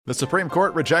The Supreme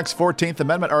Court rejects 14th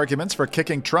Amendment arguments for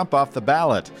kicking Trump off the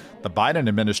ballot. The Biden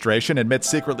administration admits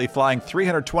secretly flying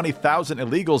 320,000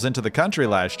 illegals into the country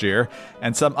last year,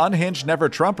 and some unhinged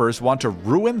never-Trumpers want to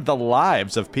ruin the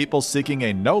lives of people seeking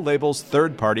a no-labels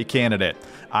third-party candidate.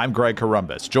 I'm Greg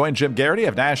Corombos. Join Jim Garrity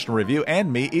of National Review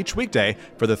and me each weekday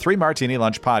for the 3 Martini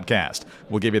Lunch podcast.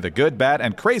 We'll give you the good, bad,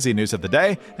 and crazy news of the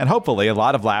day, and hopefully a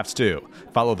lot of laughs too.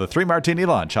 Follow the 3 Martini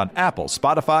Lunch on Apple,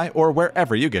 Spotify, or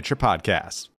wherever you get your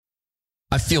podcasts.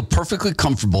 I feel perfectly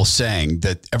comfortable saying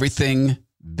that everything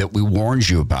that we warned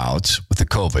you about with the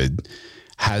COVID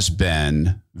has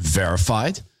been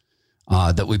verified,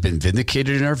 that we've been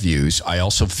vindicated in our views. I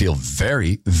also feel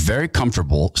very, very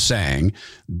comfortable saying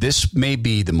this may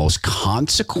be the most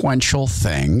consequential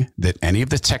thing that any of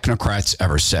the technocrats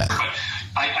ever said. But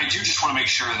I do just want to make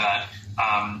sure that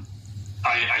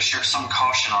I share some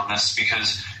caution on this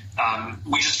because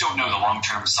we just don't know the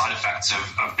long-term side effects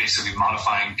of basically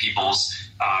modifying people's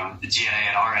DNA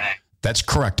and RNA. That's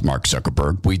correct, Mark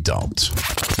Zuckerberg. We don't.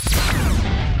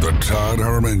 The Todd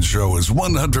Herman Show is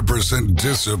 100%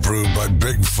 disapproved by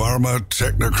big pharma,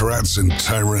 technocrats, and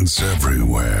tyrants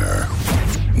everywhere.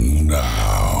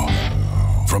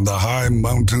 Now, from the high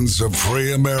mountains of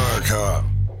free America,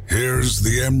 here's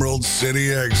the Emerald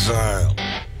City exile,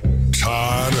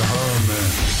 Todd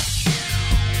Herman.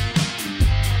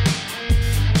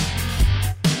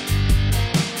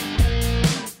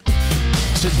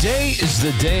 Today is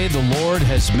the day the Lord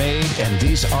has made, and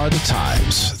these are the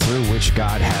times through which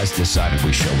God has decided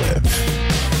we shall live.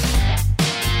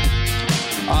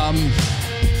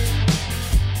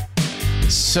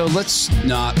 So let's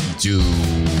not do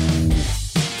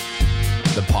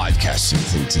the podcasting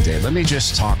thing today. Let me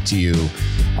just talk to you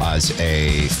as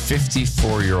a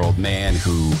 54-year-old man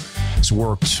who has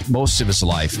worked most of his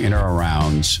life in or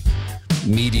around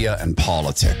media and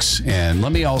politics. And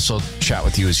let me also chat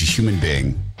with you as a human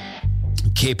being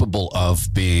capable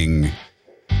of being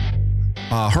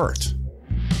hurt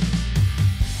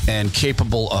and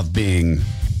capable of being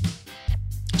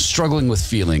struggling with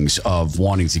feelings of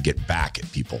wanting to get back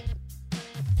at people,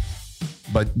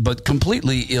 but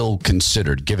completely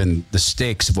ill-considered given the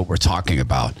stakes of what we're talking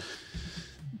about.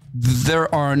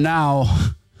 There are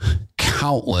now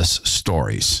countless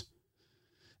stories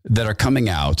that are coming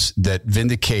out that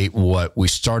vindicate what we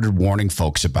started warning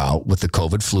folks about with the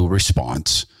COVID flu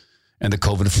response and the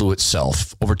COVID flu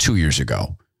itself over 2 years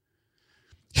ago.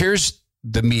 Here's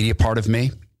the media part of me.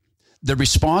 The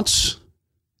response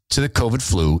to the COVID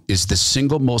flu is the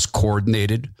single most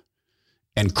coordinated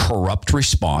and corrupt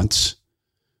response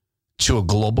to a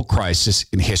global crisis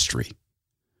in history.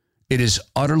 It is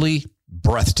utterly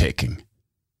breathtaking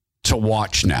to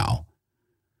watch now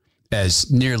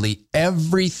as nearly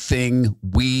everything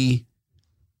we,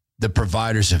 the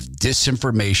providers of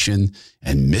disinformation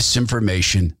and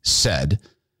misinformation, said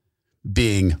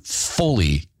being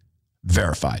fully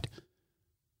verified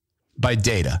by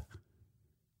data,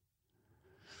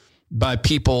 by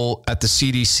people at the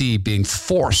CDC being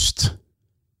forced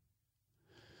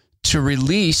to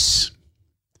release,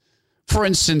 for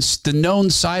instance, the known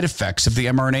side effects of the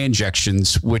mRNA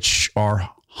injections, which are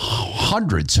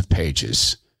hundreds of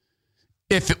pages.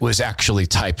 If it was actually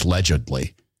typed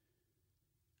legibly,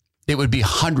 it would be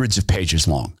hundreds of pages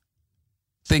long.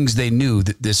 Things they knew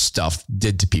that this stuff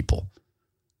did to people,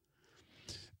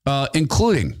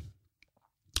 including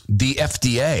the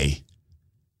FDA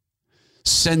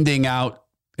sending out,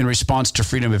 in response to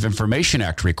Freedom of Information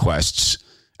Act requests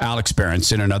Alex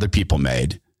Berenson and other people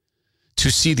made,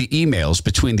 to see the emails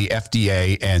between the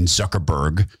FDA and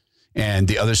Zuckerberg and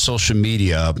the other social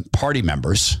media party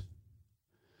members.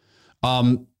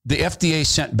 The FDA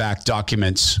sent back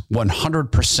documents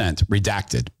 100%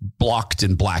 redacted, blocked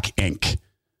in black ink.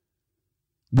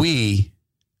 We,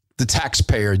 the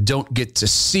taxpayer, don't get to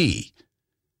see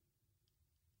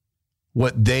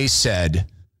what they said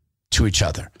to each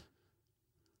other.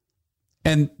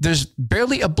 And there's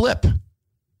barely a blip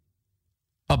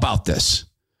about this.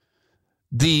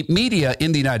 The media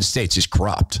in the United States is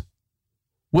corrupt,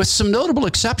 with some notable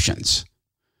exceptions.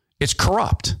 It's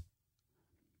corrupt.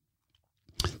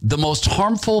 The most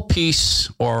harmful piece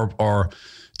or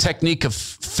technique of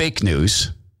fake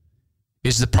news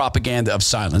is the propaganda of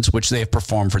silence, which they have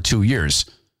performed for 2 years.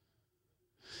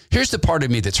 Here's the part of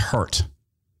me that's hurt.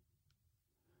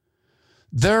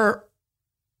 There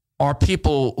are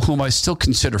people whom I still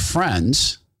consider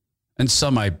friends, and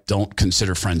some I don't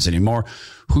consider friends anymore,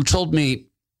 who told me,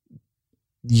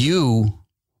 you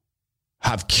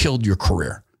have killed your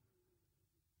career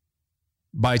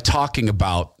by talking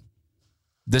about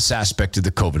this aspect of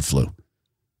the COVID flu.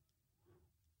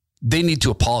 They need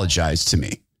to apologize to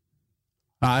me.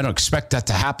 I don't expect that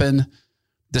to happen.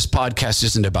 This podcast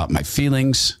isn't about my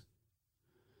feelings.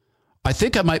 I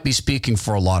think I might be speaking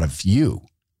for a lot of you,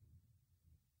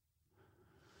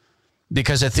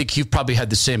 because I think you've probably had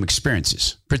the same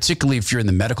experiences, particularly if you're in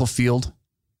the medical field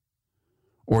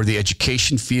or the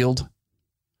education field,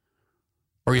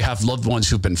 or you have loved ones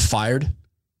who've been fired.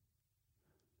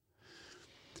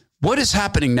 What is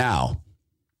happening now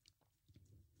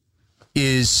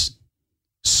is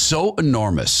so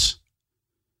enormous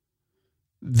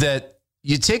that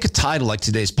you take a title like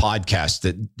today's podcast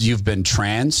that you've been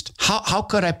transed. How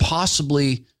could I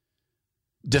possibly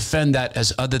defend that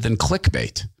as other than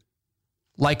clickbait?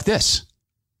 Like this.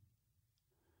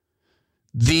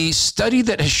 The study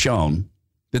that has shown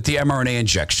that the mRNA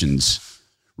injections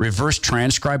reverse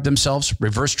transcribe themselves,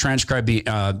 reverse transcribe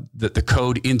the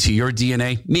code into your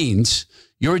DNA, means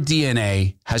your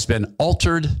DNA has been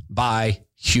altered by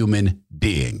human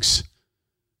beings.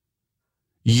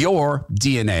 Your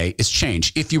DNA is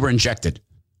changed if you were injected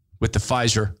with the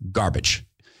Pfizer garbage.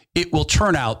 It will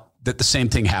turn out that the same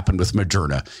thing happened with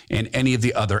Moderna and any of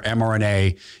the other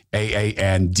mRNA, AA,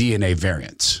 and DNA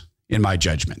variants, in my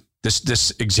judgment.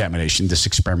 This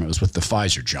experiment was with the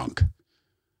Pfizer junk.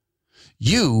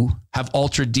 You have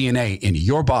altered DNA in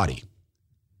your body.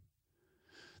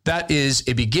 That is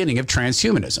a beginning of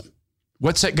transhumanism.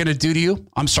 What's that going to do to you?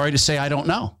 I'm sorry to say I don't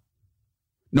know.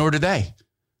 Nor do they.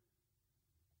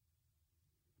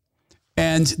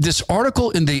 And this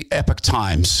article in the Epoch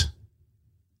Times,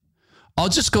 I'll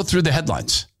just go through the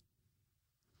headlines.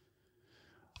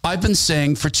 I've been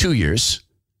saying for 2 years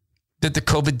that the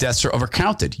COVID deaths are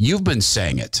overcounted. You've been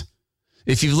saying it.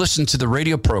 If you've listened to the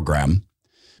radio program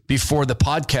before the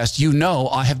podcast, you know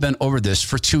I have been over this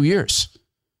for 2 years.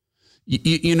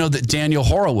 You know that Daniel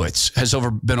Horowitz has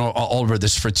been all over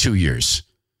this for 2 years.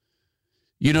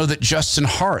 You know that Justin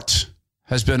Hart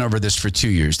has been over this for 2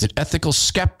 years. That Ethical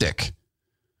Skeptic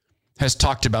has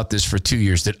talked about this for 2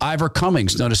 years. That Ivor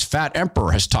Cummings, known as Fat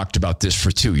Emperor, has talked about this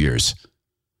for 2 years.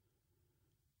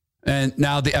 And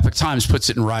now the Epoch Times puts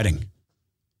it in writing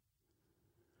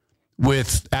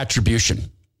with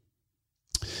attribution.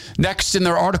 Next in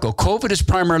their article, COVID has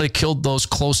primarily killed those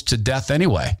close to death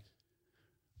anyway.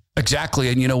 Exactly.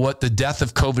 And you know what? The death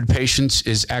of COVID patients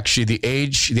is actually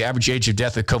the average age of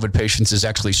death of COVID patients is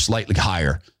actually slightly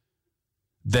higher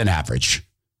than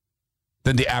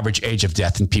the average age of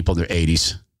death in people in their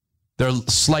 80s. They're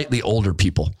slightly older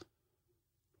people.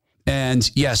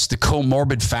 And yes, the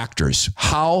comorbid factors.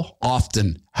 How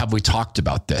often have we talked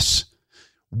about this?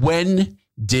 When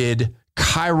did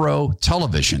Cairo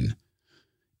Television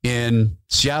in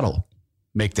Seattle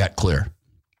make that clear?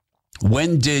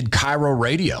 When did Cairo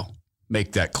Radio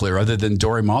make that clear, other than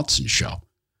Dory Monson's show?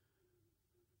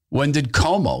 When did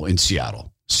Como in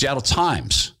Seattle, Seattle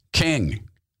Times, King,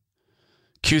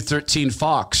 Q13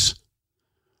 Fox,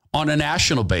 on a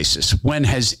national basis, when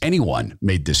has anyone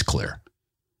made this clear?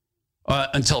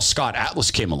 Until Scott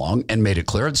Atlas came along and made it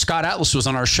clear. And Scott Atlas was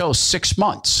on our show 6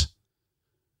 months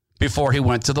before he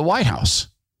went to the White House.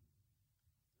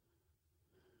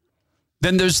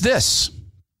 Then there's this.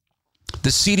 The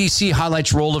CDC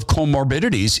highlights role of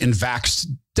comorbidities in vax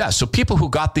deaths. So people who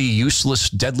got the useless,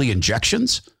 deadly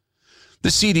injections, the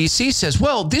CDC says,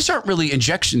 well, these aren't really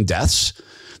injection deaths.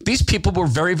 These people were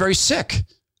very, very sick.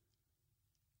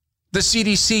 The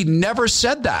CDC never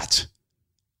said that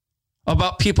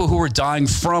about people who were dying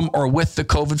from or with the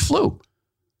COVID flu.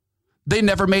 They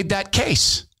never made that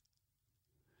case.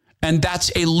 And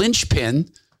that's a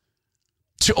linchpin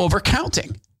to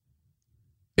overcounting.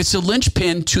 It's a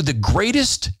linchpin to the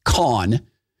greatest con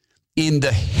in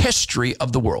the history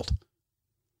of the world.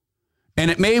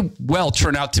 And it may well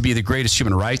turn out to be the greatest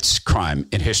human rights crime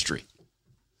in history.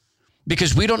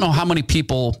 Because we don't know how many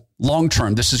people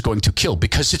long-term this is going to kill.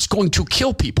 Because it's going to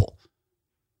kill people.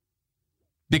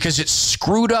 Because it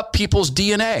screwed up people's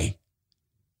DNA.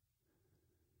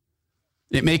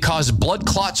 It may cause blood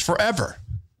clots forever.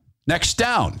 Next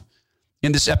down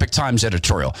in this Epoch Times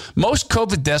editorial. Most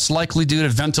COVID deaths likely due to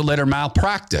ventilator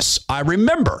malpractice. I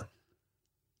remember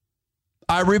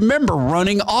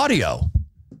running audio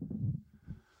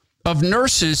of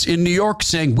nurses in New York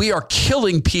saying, we are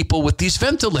killing people with these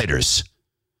ventilators.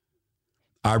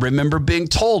 I remember being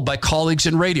told by colleagues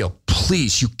in radio,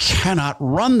 please, you cannot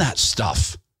run that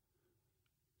stuff.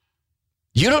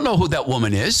 You don't know who that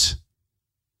woman is.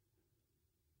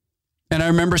 And I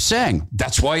remember saying,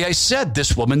 that's why I said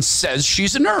this woman says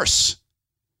she's a nurse.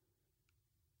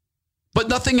 But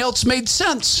nothing else made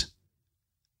sense.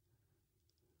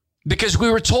 Because we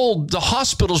were told the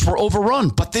hospitals were overrun,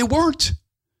 but they weren't.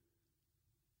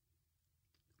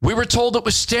 We were told it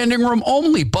was standing room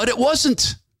only, but it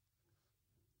wasn't.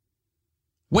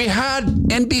 We had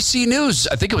NBC News,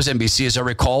 I think it was NBC as I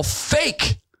recall,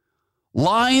 fake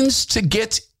lines to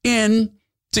get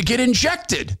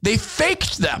injected. They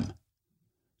faked them.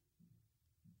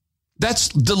 That's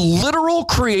the literal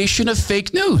creation of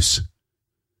fake news.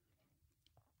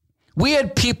 We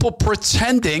had people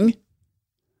pretending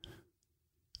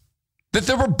that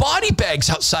there were body bags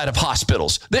outside of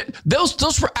hospitals.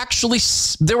 Those were actually,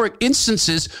 there were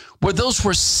instances where those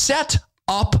were set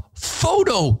up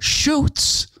photo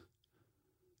shoots.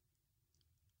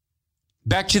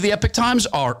 Back to the Epoch Times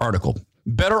article.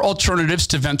 Better alternatives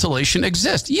to ventilation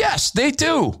exist. Yes, they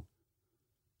do.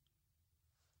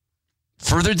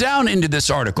 Further down into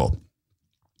this article,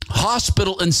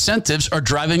 hospital incentives are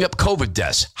driving up COVID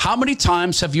deaths. How many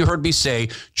times have you heard me say,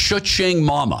 cha-ching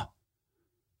mama?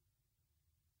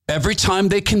 Every time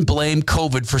they can blame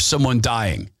COVID for someone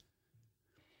dying.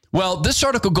 Well, this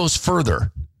article goes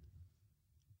further.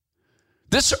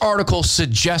 This article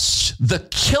suggests the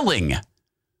killing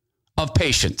of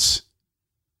patients.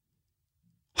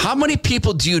 How many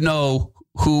people do you know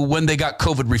who, when they got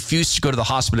COVID, refused to go to the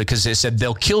hospital because they said,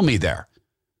 they'll kill me there?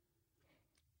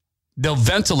 They'll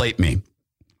ventilate me.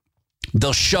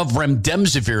 They'll shove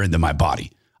remdesivir into my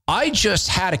body. I just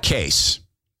had a case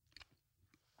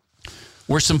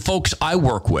where some folks I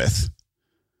work with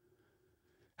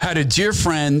had a dear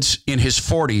friend in his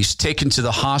 40s taken to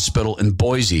the hospital in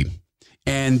Boise.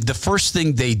 And the first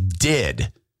thing they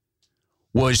did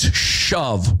was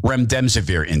shove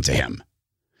remdesivir into him.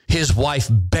 His wife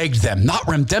begged them, not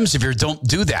remdesivir, don't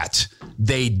do that.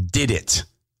 They did it.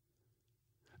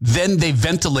 Then they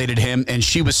ventilated him, and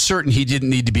she was certain he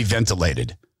didn't need to be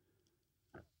ventilated.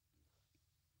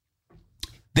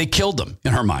 They killed him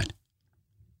in her mind,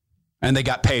 and they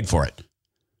got paid for it.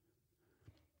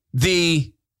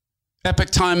 The Epoch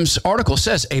Times article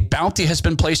says a bounty has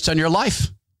been placed on your life.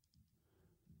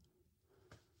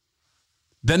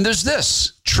 Then there's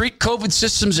this. Treat COVID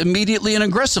systems immediately and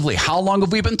aggressively. How long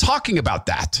have we been talking about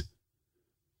that?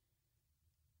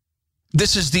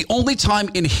 This is the only time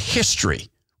in history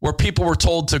where people were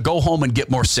told to go home and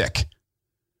get more sick.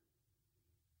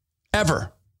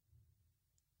 Ever.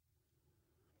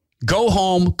 Go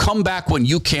home, come back when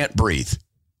you can't breathe.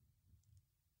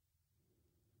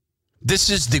 This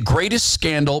is the greatest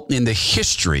scandal in the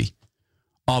history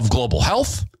of global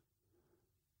health.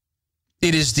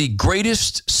 It is the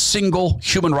greatest single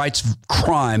human rights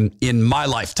crime in my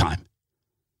lifetime.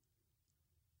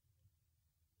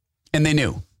 And they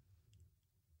knew.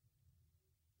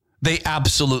 They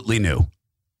absolutely knew.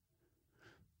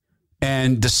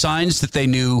 And the signs that they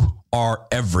knew are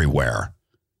everywhere,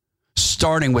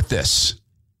 starting with this.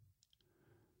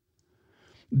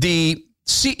 The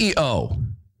CEO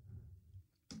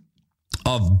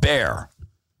of Bayer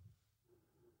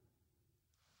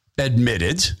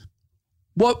admitted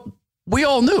what we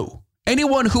all knew.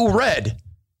 Anyone who read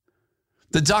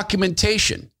the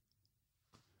documentation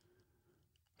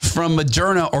from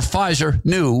Moderna or Pfizer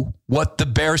knew what the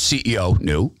Bayer CEO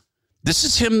knew. This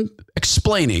is him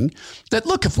explaining that,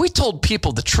 look, if we told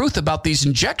people the truth about these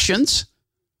injections,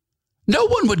 no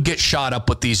one would get shot up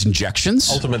with these injections.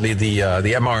 Ultimately, the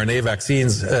mRNA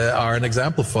vaccines are an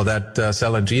example for that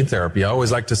cell and gene therapy. I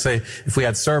always like to say, if we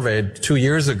had surveyed 2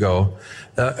 years ago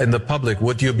in the public,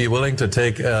 would you be willing to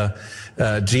take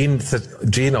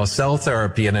gene or cell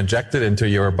therapy and inject it into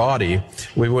your body,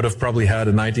 we would have probably had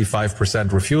a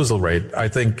 95% refusal rate. I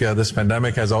think this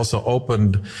pandemic has also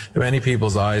opened many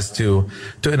people's eyes to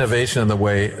innovation in the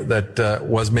way that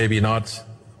was maybe not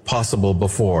possible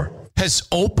before. Has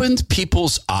opened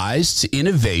people's eyes to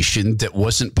innovation that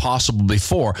wasn't possible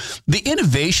before. The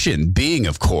innovation being,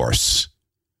 of course,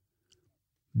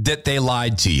 that they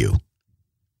lied to you.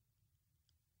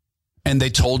 And they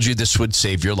told you this would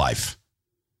save your life.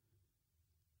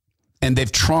 And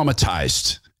they've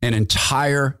traumatized an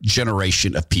entire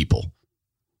generation of people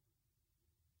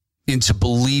into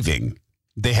believing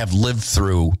they have lived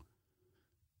through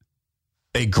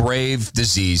a grave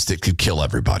disease that could kill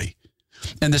everybody.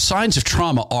 And the signs of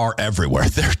trauma are everywhere.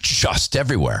 They're just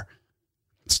everywhere.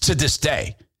 It's to this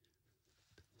day.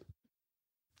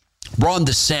 Ron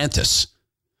DeSantis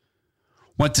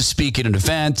went to speak at an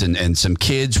event, and some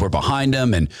kids were behind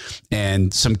him,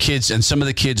 and some of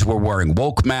the kids were wearing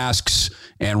woke masks,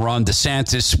 and Ron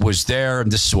DeSantis was there,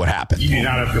 and this is what happened. You do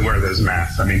not have to wear those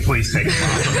masks. I mean, please take them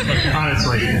off.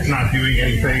 Honestly, it's not doing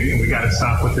anything, and we got to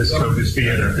stop with this COVID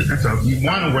theater. So if you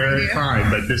want to wear it, fine,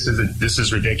 but this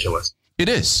is ridiculous. It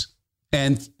is.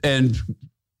 And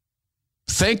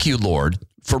thank you, Lord,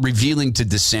 for revealing to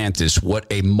DeSantis what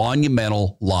a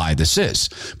monumental lie this is.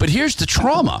 But here's the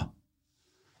trauma.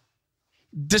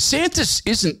 DeSantis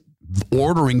isn't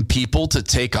ordering people to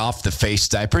take off the face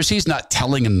diapers. He's not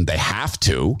telling them they have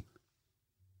to.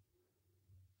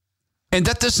 And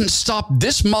that doesn't stop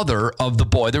this mother of the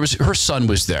boy. Her son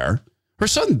was there. Her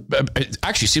son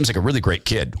actually seems like a really great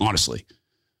kid, honestly.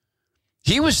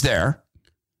 He was there.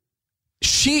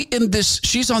 She's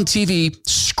on TV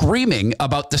screaming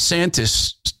about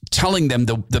DeSantis telling them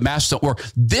the masks don't work.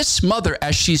 This mother,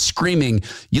 as she's screaming,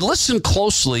 you listen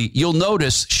closely, you'll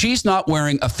notice she's not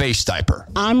wearing a face diaper.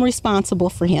 I'm responsible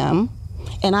for him,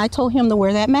 and I told him to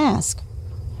wear that mask.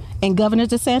 And Governor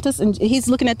DeSantis, and he's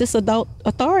looking at this adult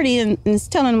authority and is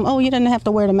telling him, oh, you didn't have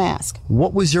to wear the mask.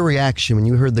 What was your reaction when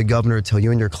you heard the governor tell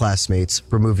you and your classmates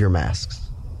remove your masks?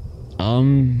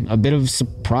 A bit of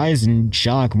surprise and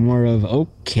shock, more of,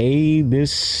 okay,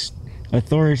 this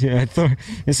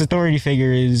authority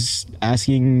figure is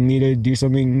asking me to do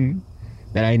something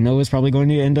that I know is probably going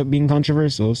to end up being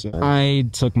controversial. So I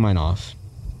took mine off.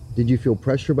 Did you feel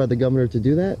pressure by the governor to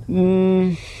do that?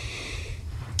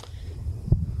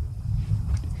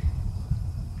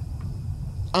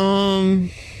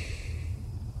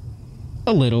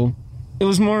 A little. It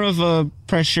was more of a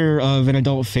pressure of an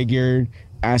adult figure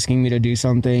asking me to do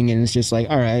something, and it's just like,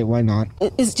 all right, why not?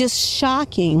 It's just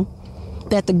shocking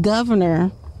that the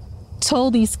governor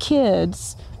told these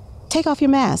kids, take off your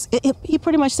mask. He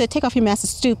pretty much said, take off your mask,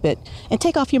 it's stupid. And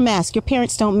take off your mask, your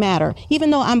parents don't matter.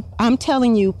 Even though I'm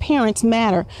telling you, parents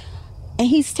matter. And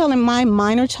he's telling my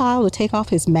minor child to take off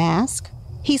his mask.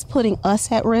 He's putting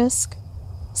us at risk.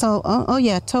 So,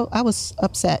 I was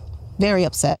upset, very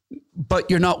upset.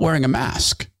 But you're not wearing a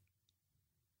mask.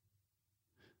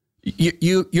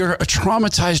 You're a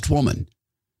traumatized woman,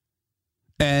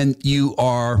 and you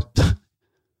are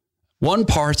one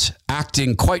part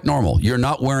acting quite normal. You're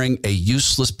not wearing a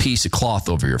useless piece of cloth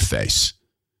over your face.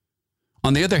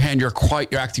 On the other hand, you're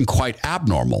acting quite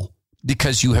abnormal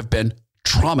because you have been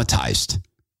traumatized.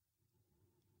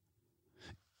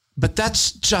 But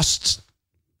that's just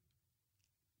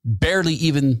barely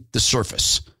even the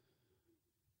surface.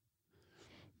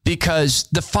 Because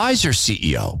the Pfizer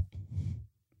CEO,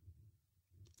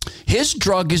 his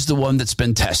drug is the one that's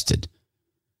been tested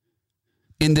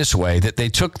in this way, that they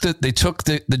took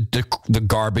the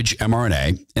garbage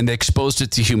mRNA and they exposed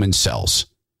it to human cells.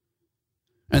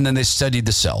 And then they studied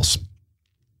the cells.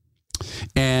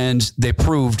 And they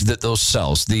proved that those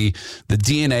cells, the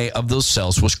DNA of those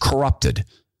cells was corrupted,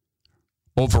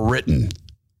 overwritten,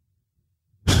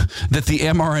 that the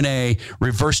mRNA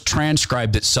reverse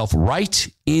transcribed itself right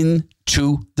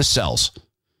into the cells.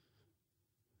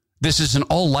 This is in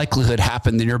all likelihood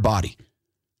happened in your body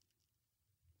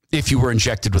if you were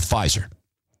injected with Pfizer,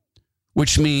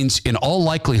 which means in all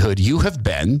likelihood you have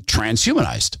been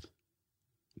transhumanized.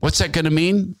 What's that going to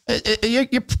mean?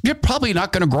 You're probably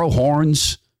not going to grow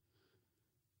horns.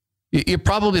 You're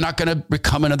probably not going to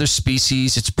become another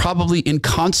species. It's probably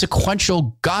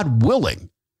inconsequential, God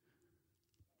willing,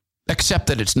 except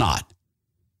that it's not.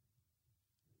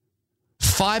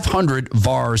 500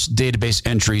 VAERS database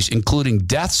entries, including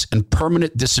deaths and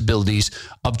permanent disabilities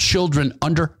of children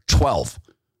under 12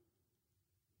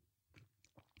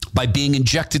 by being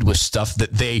injected with stuff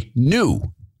that they knew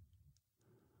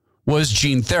was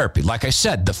gene therapy. Like I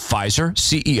said, the Pfizer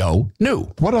CEO knew.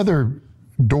 What other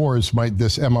doors might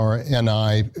this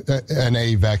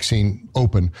mRNA vaccine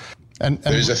open? And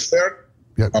there is a third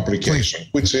application,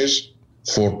 which is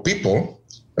for people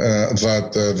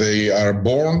that they are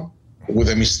born with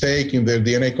a mistake in their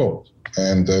DNA code.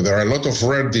 And there are a lot of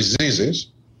rare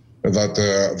diseases that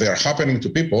they are happening to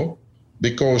people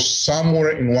because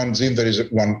somewhere in one gene there is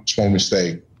one small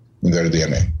mistake in their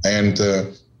DNA. And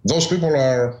those people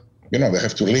are, they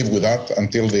have to live with that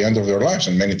until the end of their lives.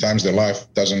 And many times their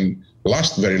life doesn't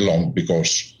last very long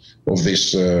because of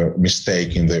this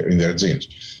mistake in their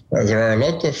genes. There are a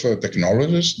lot of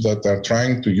technologies that are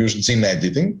trying to use gene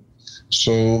editing,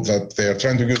 so that they are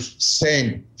trying to use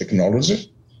same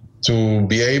technology to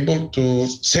be able to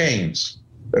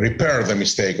repair the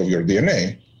mistake of your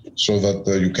DNA so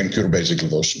that you can cure basically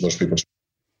those people.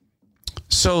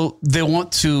 So they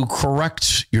want to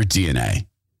correct your DNA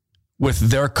with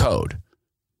their code.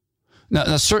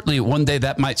 Now, certainly one day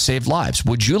that might save lives.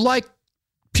 Would you like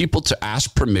people to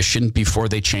ask permission before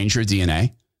they change your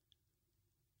DNA?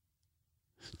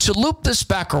 To loop this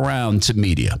back around to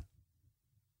media,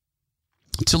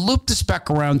 to loop this back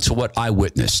around to what I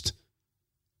witnessed,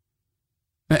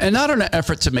 and not in an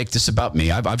effort to make this about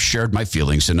me. I've shared my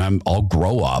feelings and I'll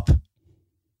grow up.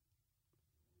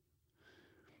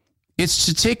 It's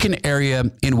to take an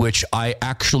area in which I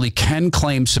actually can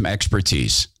claim some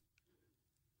expertise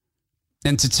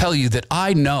and to tell you that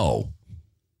I know,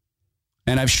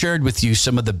 and I've shared with you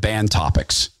some of the banned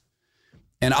topics.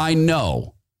 And I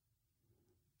know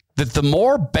that the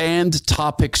more banned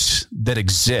topics that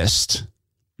exist,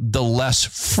 the less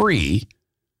free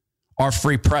our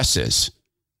free press is.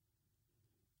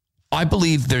 I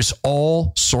believe there's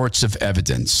all sorts of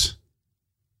evidence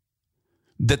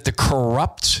that the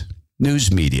corrupt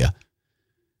news media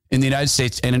in the United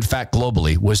States, and in fact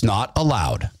globally, was not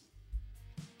allowed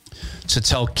to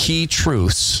tell key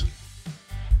truths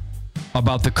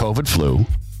about the COVID flu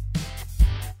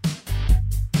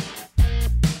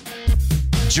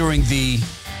during the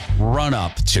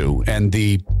run-up to and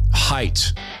the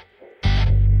height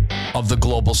of the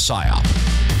global psyop.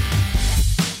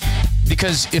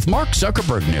 Because if Mark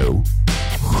Zuckerberg knew,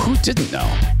 who didn't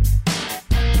know?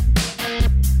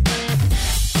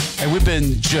 And we've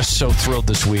been just so thrilled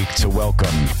this week to welcome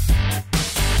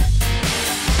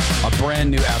a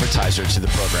brand new advertiser to the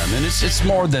program. And it's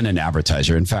more than an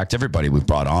advertiser. In fact, everybody we've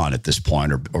brought on at this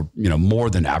point are more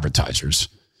than advertisers.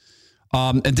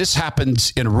 And this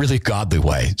happened in a really godly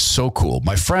way. So cool.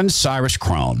 My friend Cyrus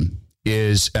Crone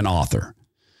is an author.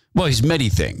 Well, he's many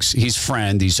things. He's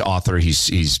friend, he's author,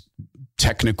 he's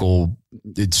technical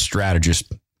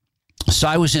strategist. So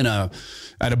I was at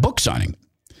a book signing,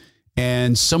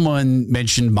 and someone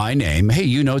mentioned my name. Hey,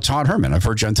 you know Todd Herman. I've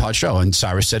heard you on Todd's show. And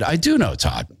Cyrus said, I do know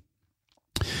Todd.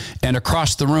 And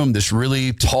across the room, this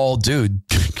really tall dude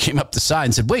came up the side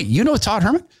and said, wait, you know Todd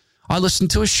Herman? I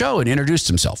listened to his show, and introduced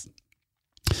himself.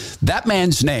 That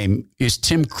man's name is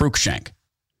Tim Cruikshank.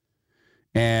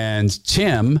 And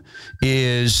Tim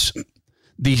is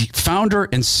the founder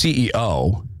and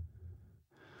CEO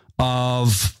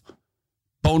of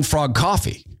Bone Frog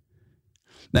Coffee.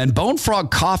 And Bone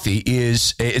Frog Coffee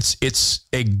is it's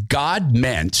a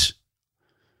God-meant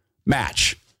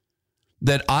match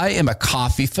that I am a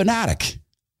coffee fanatic.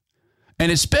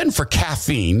 And it's been for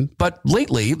caffeine, but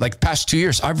lately, like the past 2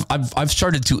 years, I've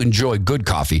started to enjoy good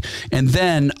coffee. And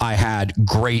then I had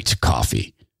great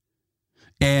coffee.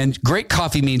 And great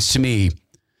coffee means to me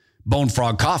Bone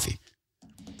Frog Coffee.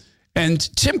 And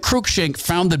Tim Cruikshank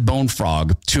founded Bone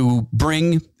Frog to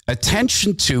bring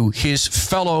attention to his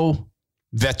fellow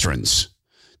veterans.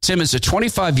 Tim is a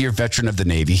 25-year veteran of the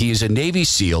Navy. He is a Navy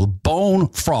SEAL. Bone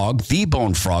Frog, the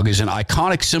Bone Frog, is an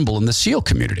iconic symbol in the SEAL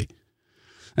community.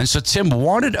 And so Tim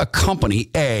wanted a company,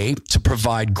 A, to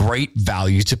provide great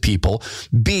value to people,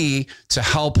 B, to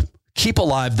help keep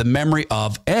alive the memory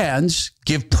of and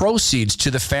give proceeds to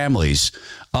the families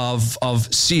of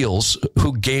SEALs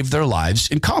who gave their lives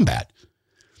in combat.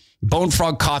 Bone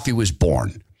Frog Coffee was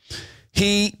born.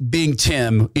 He, being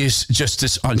Tim, is just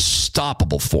this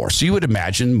unstoppable force. You would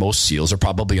imagine most SEALs are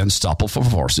probably unstoppable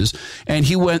forces. And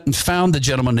he went and found the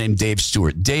gentleman named Dave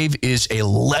Stewart. Dave is a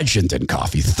legend in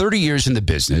coffee, 30 years in the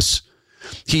business.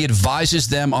 He advises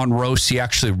them on roasts. He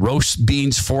actually roasts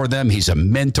beans for them. He's a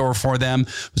mentor for them.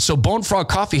 So Bone Frog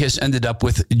Coffee has ended up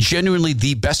with genuinely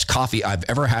the best coffee I've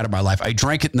ever had in my life. I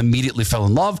drank it and immediately fell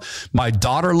in love. My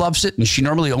daughter loves it, and she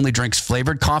normally only drinks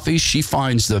flavored coffee. She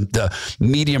finds the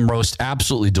medium roast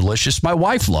absolutely delicious. My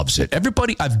wife loves it.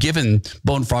 Everybody I've given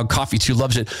Bone Frog Coffee to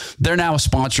loves it. They're now a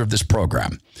sponsor of this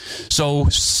program. So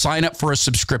sign up for a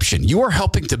subscription. You are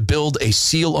helping to build a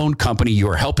SEAL-owned company. You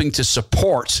are helping to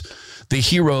support the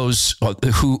heroes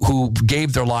who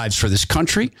gave their lives for this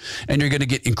country, and you're going to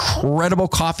get incredible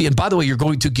coffee. And by the way, you're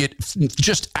going to get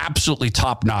just absolutely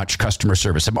top-notch customer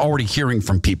service. I'm already hearing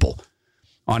from people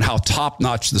on how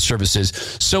top-notch the service is.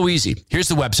 So easy. Here's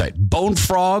the website,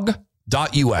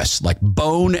 bonefrog.us, like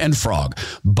bone and frog,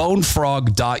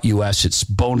 bonefrog.us. It's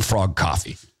Bone Frog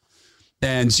Coffee.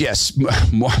 And yes,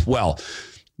 well,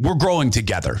 we're growing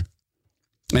together,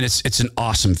 and it's an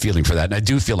awesome feeling for that. And I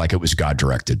do feel like it was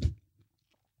God-directed.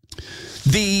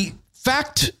 The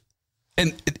fact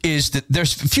is that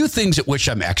there's a few things at which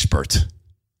I'm expert.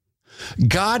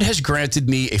 God has granted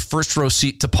me a first row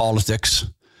seat to politics.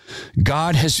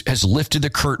 God has lifted the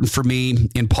curtain for me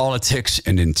in politics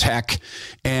and in tech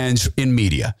and in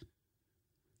media.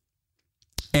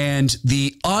 And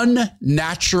the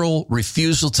unnatural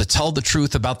refusal to tell the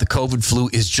truth about the COVID flu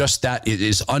is just that. It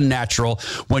is unnatural.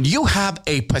 When you have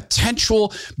a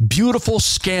potential beautiful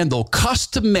scandal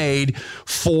custom made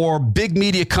for big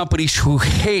media companies who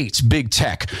hate big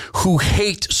tech, who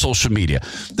hate social media,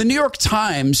 the New York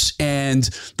Times and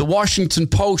the Washington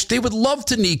Post, they would love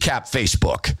to kneecap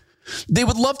Facebook. They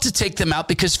would love to take them out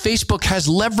because Facebook has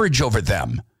leverage over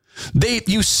them.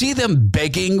 You see them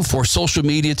begging for social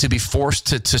media to be forced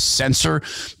to censor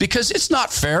because it's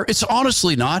not fair. It's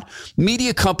honestly not.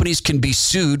 Media companies can be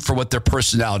sued for what their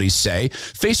personalities say.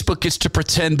 Facebook gets to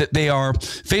pretend that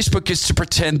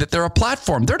they're a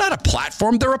platform. They're not a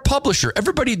platform. They're a publisher.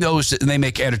 Everybody knows that, and they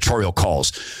make editorial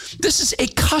calls. This is a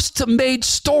custom-made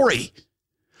story,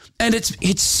 and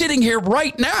it's sitting here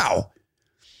right now.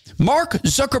 Mark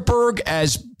Zuckerberg,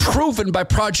 as proven by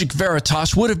Project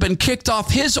Veritas, would have been kicked off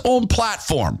his own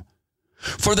platform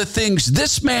for the things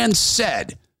this man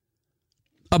said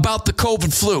about the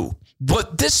COVID flu.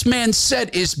 What this man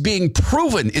said is being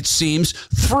proven, it seems,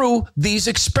 through these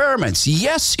experiments.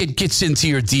 Yes, it gets into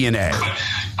your DNA. But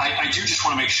I do just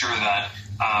want to make sure that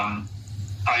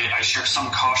I share some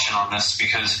caution on this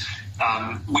because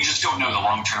we just don't know the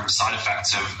long-term side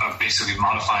effects of basically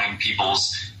modifying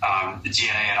people's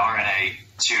DNA and RNA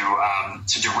to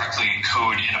directly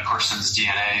encode in a person's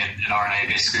DNA and RNA,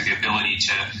 basically the ability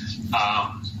to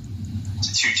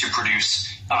produce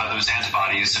those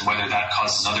antibodies, and whether that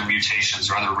causes other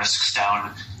mutations or other risks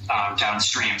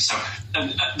downstream. So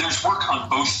there's work on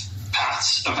both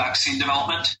paths of vaccine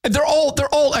development. They're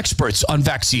all experts on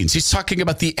vaccines. He's talking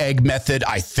about the egg method,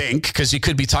 I think, because he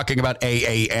could be talking about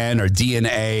AAN or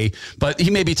DNA, but he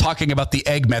may be talking about the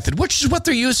egg method, which is what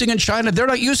they're using in China. They're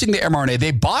not using the mRNA.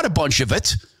 They bought a bunch of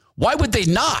it. Why would they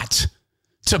not?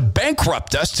 To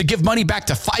bankrupt us, to give money back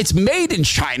to Pfizer. It's made in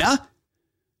China.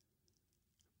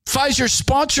 Pfizer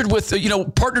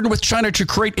partnered with China to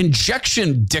create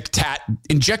injection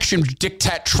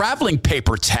dictat traveling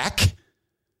paper tech.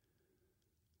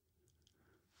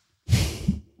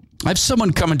 I have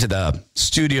someone coming to the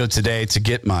studio today to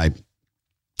get my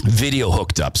video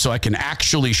hooked up so I can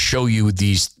actually show you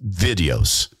these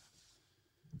videos.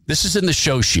 This is in the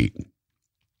show sheet.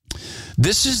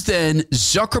 This is then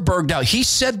Zuckerberg. Now, he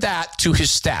said that to his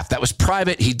staff. That was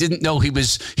private. He didn't know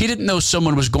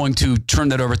someone was going to turn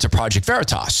that over to Project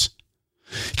Veritas.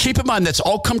 Keep in mind, that's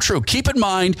all come true. Keep in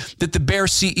mind that the Bayer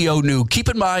CEO knew. Keep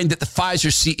in mind that the Pfizer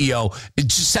CEO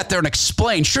just sat there and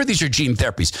explained, sure, these are gene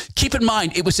therapies. Keep in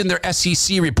mind, it was in their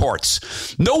SEC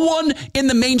reports. No one in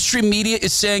the mainstream media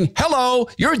is saying, hello,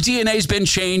 your DNA's been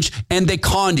changed, and they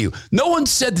conned you. No one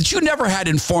said that you never had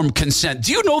informed consent.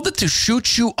 Do you know that to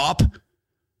shoot you up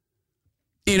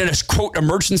in a quote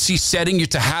emergency setting, you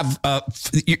to have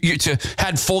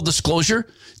had full disclosure,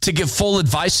 to give full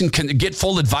advice and get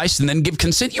full advice and then give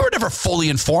consent? You were never fully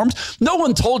informed. No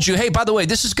one told you, hey, by the way,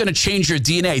 this is going to change your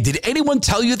DNA. Did anyone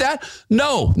tell you that?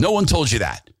 No one told you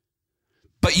that.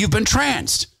 But you've been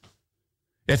transed.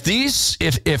 If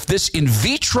this in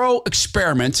vitro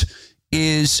experiment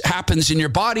happens in your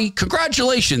body,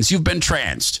 congratulations, you've been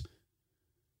transed.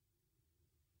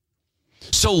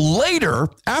 So later,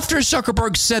 after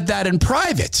Zuckerberg said that in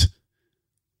private,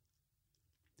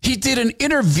 he did an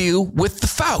interview with the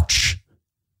Fauci.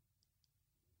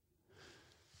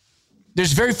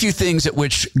 There's very few things at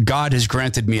which God has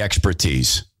granted me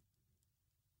expertise.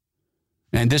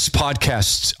 And this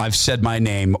podcast, I've said my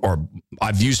name, or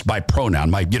I've used my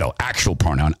pronoun, my actual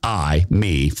pronoun, I,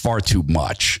 me, far too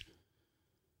much.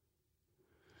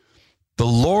 The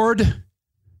Lord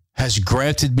has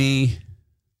granted me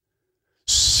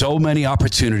so many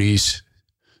opportunities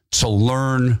to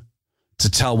learn to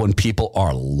tell when people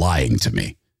are lying to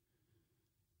me.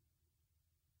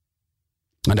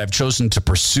 And I've chosen to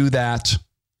pursue that.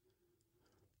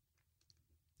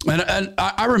 And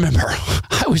I remember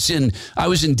I was in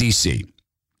DC,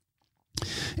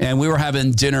 and we were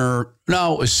having dinner.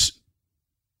 No,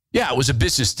 it was a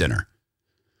business dinner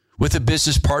with a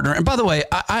business partner. And by the way,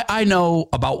 I know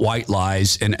about white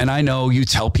lies, and I know you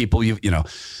tell people,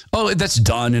 oh, that's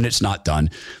done and it's not done.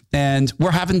 And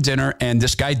we're having dinner, and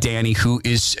this guy, Danny, who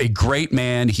is a great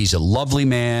man, he's a lovely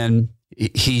man.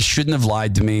 He shouldn't have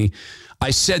lied to me.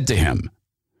 I said to him,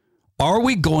 are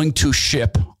we going to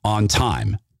ship on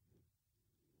time?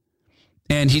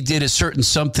 And he did a certain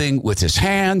something with his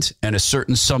hand and a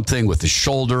certain something with his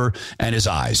shoulder and his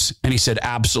eyes. And he said,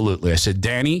 absolutely. I said,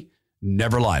 Danny,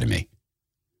 never lie to me.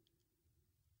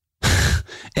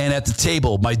 And at the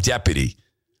table, my deputy,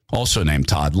 also named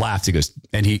Todd, laughed. He goes,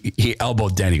 and he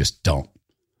elbowed Danny. He goes, don't.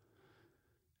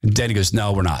 And Danny goes,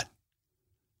 no, we're not.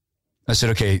 I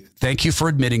said, okay, thank you for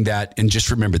admitting that. And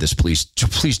just remember this, please.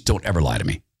 Please don't ever lie to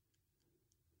me.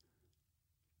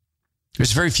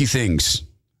 There's very few things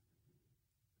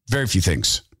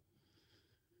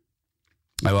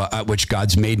at which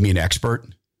God's made me an expert.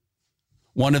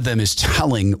 One of them is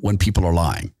telling when people are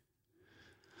lying.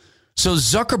 So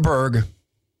Zuckerberg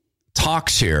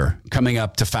talks here coming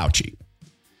up to Fauci.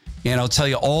 And I'll tell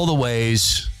you all the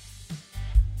ways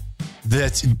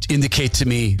that indicate to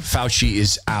me Fauci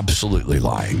is absolutely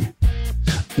lying.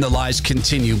 And the lies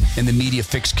continue, and the media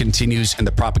fix continues, and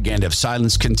the propaganda of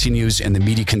silence continues, and the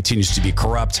media continues to be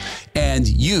corrupt. And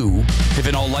you have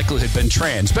in all likelihood been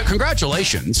trans, but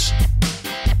congratulations.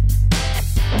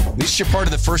 At least you're part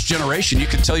of the first generation. You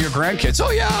can tell your grandkids,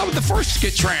 oh yeah, I was the first to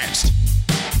get transed.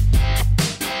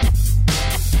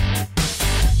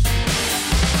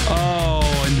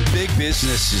 Oh, and big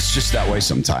business is just that way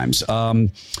sometimes.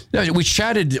 We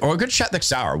chatted, or we're going to chat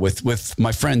next hour with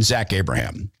my friend Zach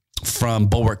Abraham from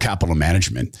Bulwark Capital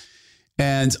Management.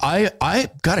 And I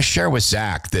got to share with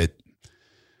Zach that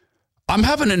I'm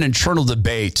having an internal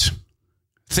debate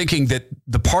thinking that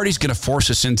the party's going to force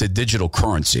us into digital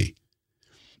currency.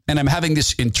 And I'm having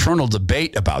this internal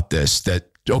debate about this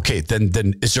that, okay,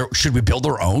 then should we build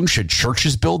our own? Should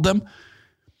churches build them?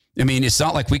 I mean, it's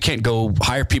not like we can't go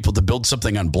hire people to build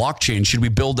something on blockchain. Should we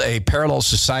build a parallel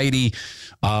society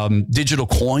digital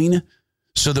coin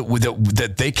so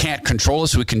that they can't control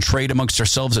us? We can trade amongst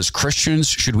ourselves as Christians.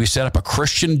 Should we set up a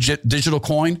Christian digital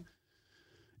coin?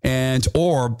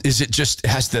 Or is it just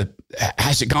has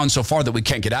it gone so far that we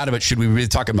can't get out of it? Should we really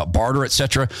talking about barter, et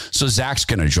cetera? So Zach's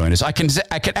going to join us. I can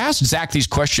ask Zach these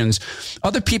questions.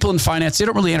 Other people in finance, they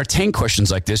don't really entertain questions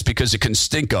like this because it can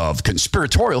stink of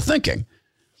conspiratorial thinking.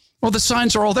 Well, the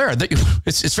signs are all there.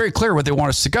 It's very clear where they want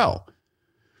us to go.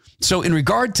 So in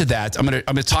regard to that, I'm going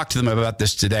to talk to them about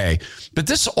this today. But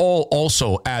this all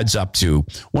also adds up to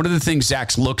one of the things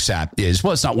Zach looks at is,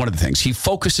 well, it's not one of the things. He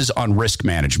focuses on risk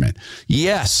management.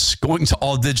 Yes, going to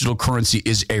all digital currency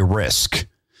is a risk.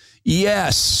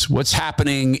 Yes, what's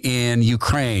happening in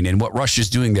Ukraine and what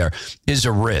Russia's doing there is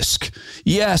a risk.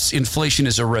 Yes, inflation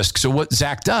is a risk. So what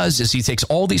Zach does is he takes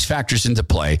all these factors into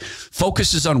play,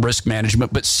 focuses on risk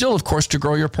management, but still, of course, to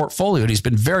grow your portfolio. And he's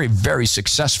been very, very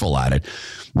successful at it.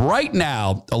 Right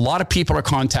now, a lot of people are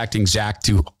contacting Zach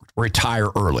to retire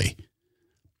early.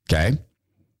 Okay.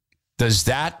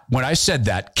 When I said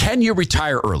that, can you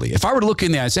retire early? If I were to look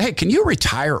in there and say, hey, can you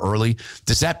retire early?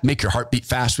 Does that make your heart beat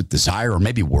fast with desire or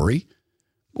maybe worry?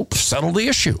 Well, settle the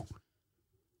issue.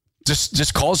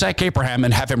 Just call Zach Abraham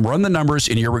and have him run the numbers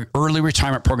in your early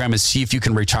retirement program and see if you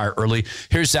can retire early.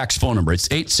 Here's Zach's phone number. It's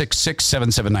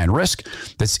 866-779-RISK.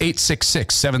 That's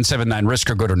 866-779-RISK,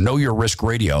 or go to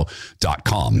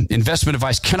knowyourriskradio.com. Investment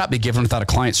advice cannot be given without a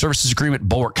client services agreement.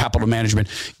 Bulwark Capital Management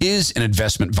is an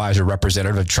investment advisor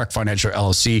representative of Trek Financial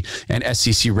LLC and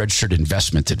SEC registered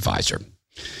investment advisor.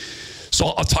 So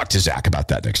I'll talk to Zach about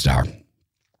that next hour.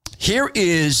 Here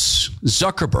is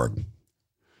Zuckerberg,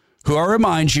 who I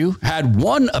remind you had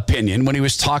one opinion when he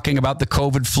was talking about the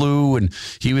COVID flu, and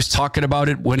he was talking about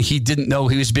it when he didn't know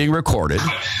he was being recorded.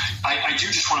 I do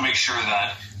just want to make sure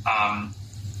that I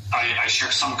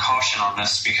share some caution on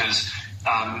this because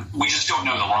we just don't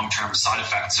know the long-term side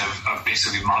effects of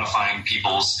basically modifying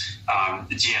people's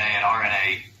DNA and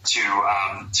RNA to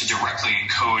directly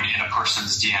encode in a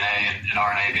person's DNA and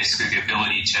RNA, basically the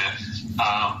ability to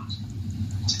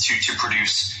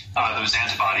produce those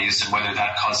antibodies, and whether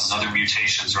that causes other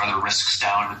mutations or other risks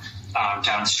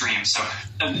downstream. So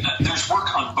there's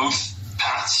work on both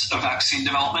paths of vaccine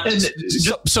development.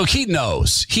 So he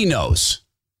knows. He knows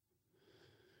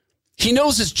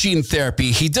it's gene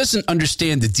therapy. He doesn't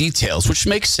understand the details, which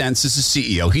makes sense as a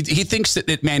CEO. He thinks that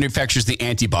it manufactures the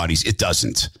antibodies. It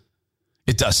doesn't.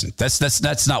 It doesn't.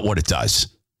 That's not what it does.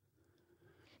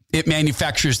 It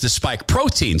manufactures the spike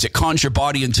proteins. It cons your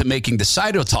body into making the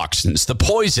cytotoxins, the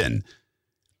poison.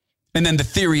 And then the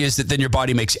theory is that then your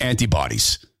body makes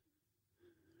antibodies.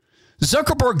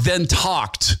 Zuckerberg then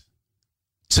talked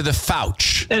to the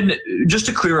Fauci. And just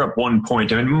to clear up one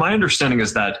point, I mean, my understanding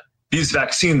is that these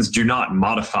vaccines do not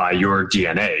modify your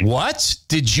DNA. What?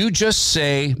 Did you just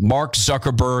say, Mark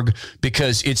Zuckerberg?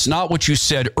 Because it's not what you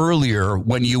said earlier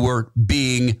when you were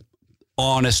being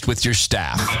honest with your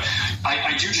staff.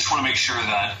 I do just want to make sure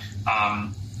that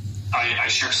I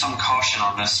share some caution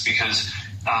on this because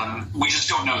we just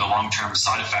don't know the long-term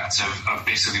side effects of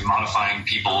basically modifying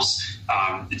people's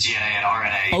DNA and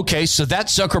RNA. Okay, so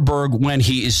that's Zuckerberg when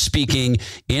he is speaking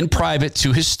in private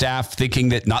to his staff,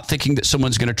 not thinking that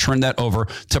someone's going to turn that over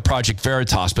to Project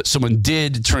Veritas, but someone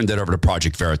did turn that over to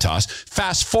Project Veritas.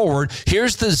 Fast forward,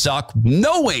 here's the Zuck,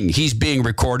 knowing he's being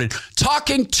recorded,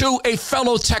 talking to a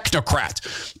fellow technocrat,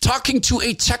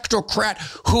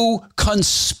 who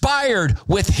conspired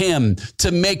with him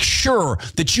to make sure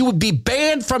that you would be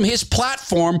banned from his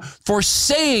platform for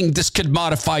saying this could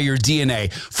modify your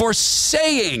DNA, for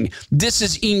saying this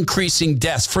is increasing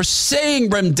deaths, for saying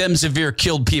remdesivir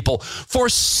killed people, for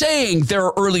saying there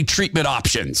are early treatment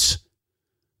options.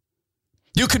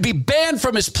 You could be banned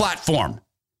from his platform.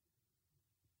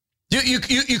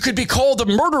 You could be called a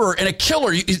murderer and a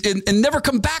killer and never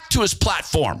come back to his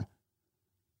platform.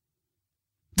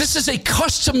 This is a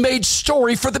custom-made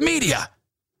story for the media.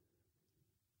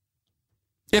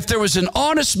 If there was an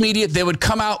honest media, they would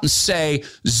come out and say,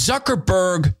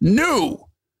 Zuckerberg knew.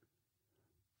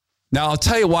 Now, I'll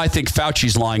tell you why I think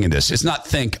Fauci's lying in this. It's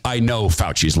not I know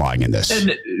Fauci's lying in this.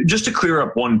 And just to clear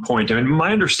up one point, I mean,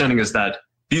 my understanding is that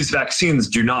these vaccines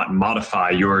do not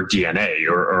modify your DNA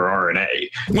or RNA.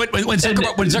 When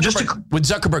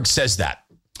Zuckerberg says that,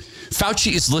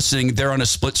 Fauci is listening. They're on a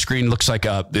split screen. Looks like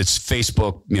it's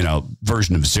Facebook,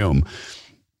 version of Zoom.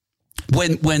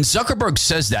 When Zuckerberg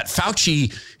says that,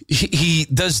 Fauci, he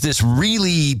does this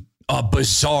really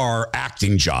bizarre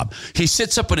acting job. He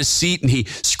sits up in his seat and he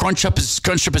scrunch up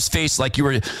his face like you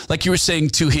were saying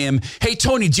to him, "Hey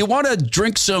Tony, do you want to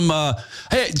drink some?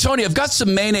 Hey Tony, I've got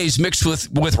some mayonnaise mixed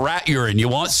with rat urine. You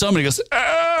want some?" And he goes,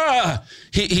 "Ah!"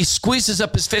 He squeezes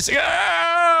up his face,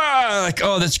 like,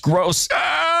 "Oh, that's gross.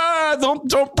 Ah!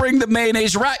 Don't bring the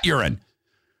mayonnaise rat urine."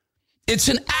 It's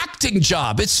an acting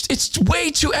job. It's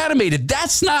way too animated.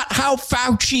 That's not how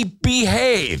Fauci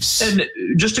behaves. And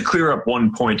just to clear up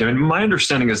one point, I mean, my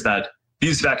understanding is that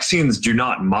these vaccines do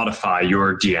not modify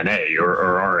your DNA or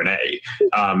RNA.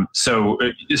 So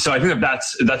I think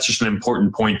that's just an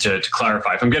important point to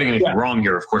clarify. If I'm getting anything wrong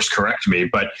here, of course, correct me.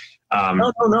 But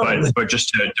no. But just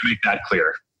to make that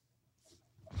clear.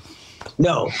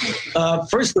 No.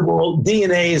 First of all,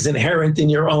 DNA is inherent in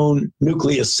your own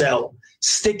nucleus cell.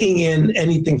 Sticking in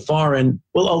anything foreign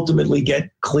will ultimately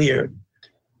get cleared.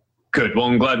 Good. Well,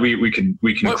 I'm glad we can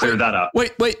clear that up.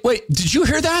 Wait. Did you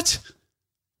hear that?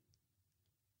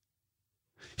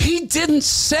 He didn't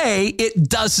say it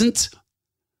doesn't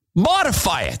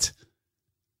modify it.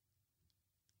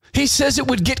 He says it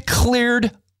would get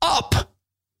cleared up.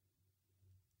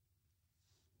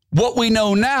 What we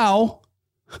know now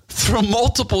from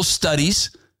multiple studies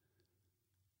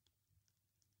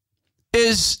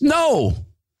is no.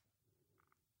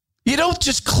 You don't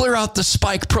just clear out the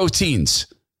spike proteins.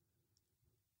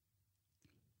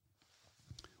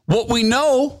 What we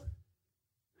know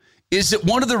is that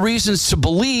one of the reasons to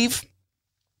believe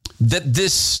that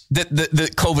the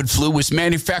COVID flu was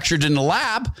manufactured in the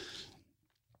lab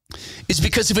is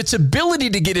because of its ability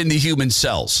to get into human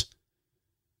cells.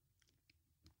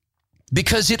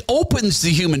 Because it opens the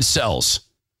human cells.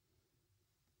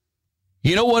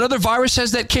 You know what other virus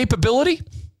has that capability?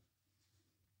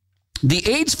 The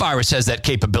AIDS virus has that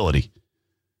capability.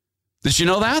 Did you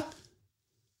know that?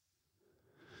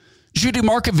 Judy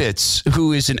Markovits,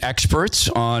 who is an expert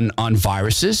on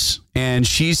viruses, and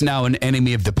she's now an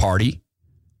enemy of the party.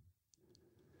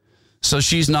 So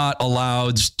she's not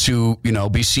allowed to,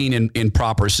 be seen in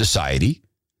proper society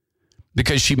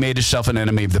because she made herself an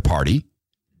enemy of the party.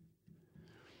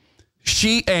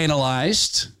 She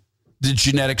analyzed the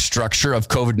genetic structure of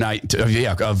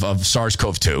COVID-19, of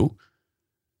SARS-CoV-2.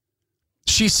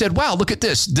 She said, wow, look at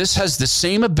this. This has the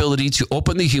same ability to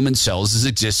open the human cells as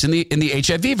exists in the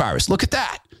HIV virus. Look at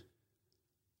that.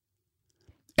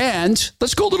 And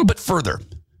let's go a little bit further.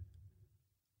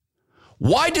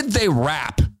 Why did they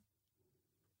wrap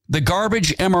the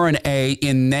garbage mRNA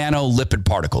in nanolipid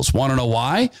particles? Want to know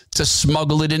why? To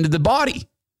smuggle it into the body.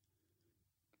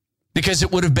 Because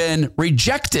it would have been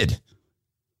rejected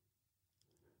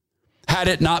had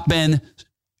it not been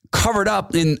covered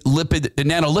up in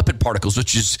nanolipid particles,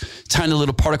 which is tiny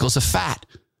little particles of fat.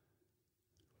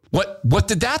 What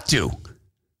did that do?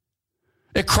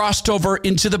 It crossed over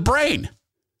into the brain.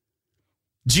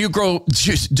 Do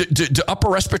upper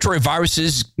respiratory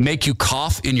viruses make you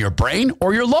cough in your brain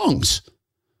or your lungs?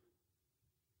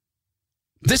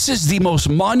 This is the most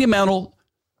monumental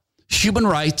human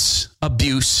rights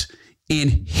abuse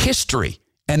in history,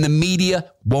 and the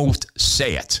media won't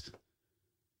say it.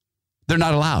 They're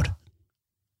not allowed.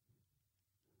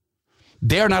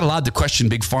 They are not allowed to question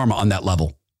Big Pharma on that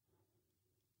level.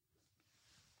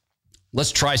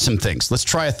 Let's try some things. Let's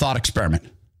try a thought experiment.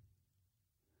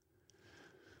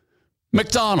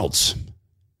 McDonald's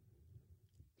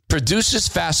produces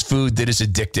fast food that is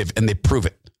addictive, and they prove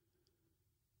it.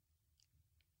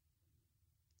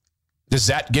 Does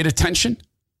that get attention?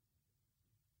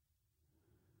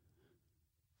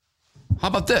 How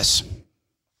about this?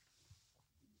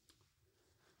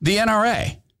 The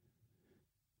NRA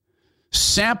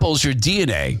samples your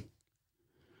DNA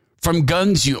from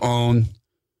guns you own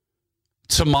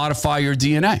to modify your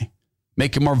DNA,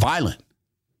 make it more violent,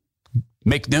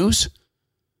 make news.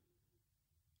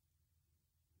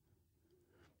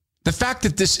 The fact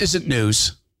that this isn't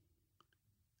news,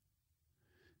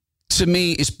 to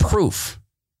me, is proof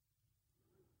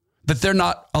that they're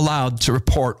not allowed to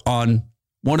report on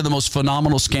one of the most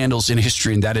phenomenal scandals in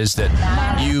history, and that is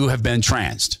that you have been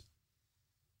transed.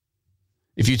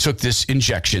 If you took this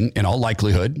injection, in all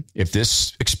likelihood, if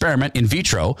this experiment in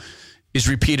vitro is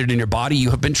repeated in your body,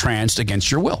 you have been transed against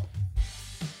your will.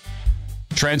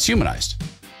 Transhumanized.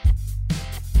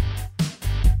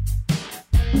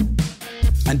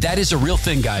 And that is a real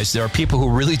thing, guys. There are people who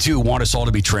really do want us all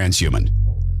to be transhuman.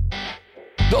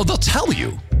 They'll tell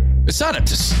you. It's not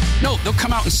no, they'll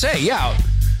come out and say, yeah,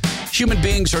 human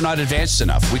beings are not advanced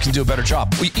enough. We can do a better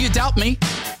job. You doubt me?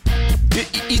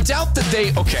 You doubt that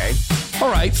they, okay,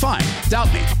 all right, fine,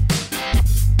 doubt me.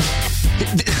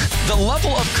 The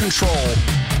level of control,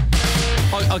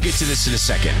 I'll get to this in a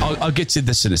second. I'll get to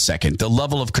this in a second. The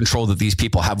level of control that these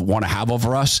people want to have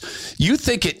over us, you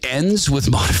think it ends with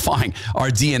modifying our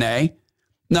DNA?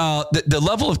 No, the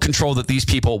level of control that these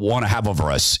people want to have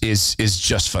over us is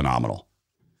just phenomenal.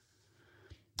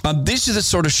 These are the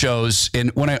sort of shows, and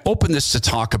when I open this to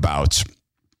talk about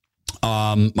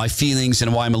my feelings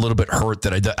and why I'm a little bit hurt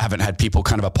that I haven't had people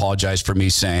kind of apologize for me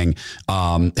saying,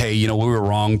 hey, we were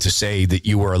wrong to say that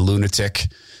you were a lunatic.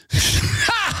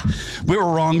 We were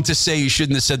wrong to say you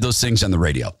shouldn't have said those things on the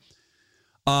radio.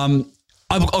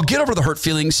 I'll get over the hurt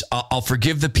feelings. I'll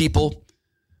forgive the people,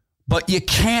 but you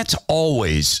can't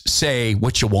always say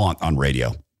what you want on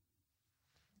radio.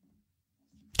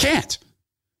 Can't.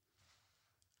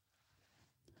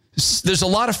 There's a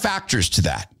lot of factors to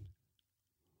that.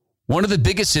 One of the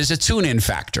biggest is a tune-in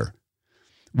factor.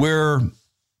 We're,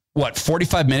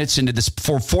 45 minutes into this,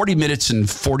 for 40 minutes and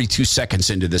 42 seconds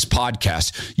into this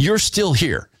podcast, you're still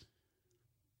here.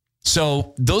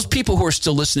 So those people who are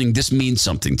still listening, this means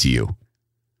something to you.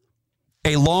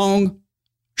 A long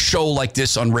show like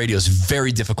this on radio is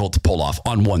very difficult to pull off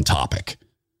on one topic.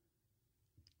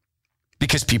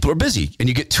 Because people are busy and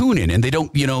you get tuned in and they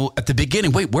don't, at the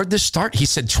beginning, wait, where'd this start? He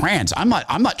said trans. I'm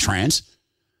not trans.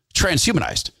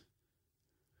 Transhumanized.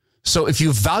 So if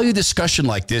you value discussion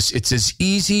like this, it's as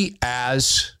easy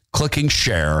as clicking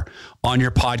share on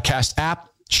your podcast app,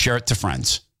 share it to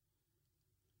friends.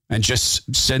 And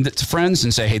just send it to friends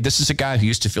and say, hey, this is a guy who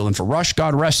used to fill in for Rush.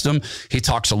 God rest him. He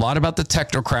talks a lot about the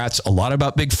technocrats, a lot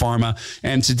about big pharma.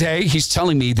 And today he's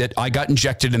telling me that I got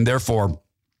injected and therefore,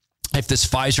 if this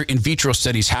Pfizer in vitro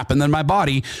studies happened in my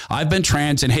body, I've been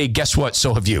trans and hey, guess what?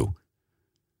 So have you.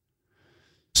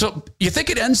 So you think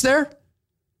it ends there?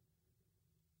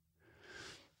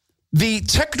 The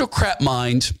technocrat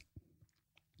mind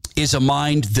is a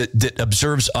mind that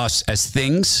observes us as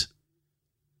things.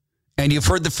 And you've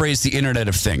heard the phrase, the Internet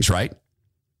of Things, right?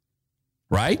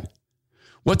 Right?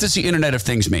 What does the Internet of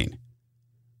Things mean?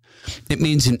 It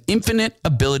means an infinite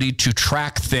ability to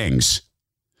track things.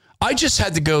 I just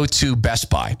had to go to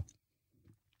Best Buy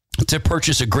to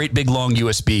purchase a great big long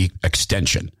USB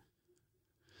extension.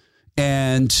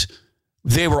 And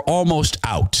they were almost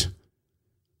out.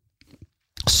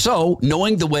 So,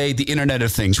 knowing the way the Internet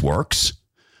of Things works,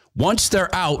 once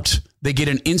they're out, they get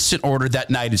an instant order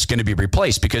that night it's going to be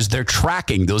replaced because they're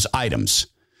tracking those items.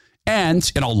 And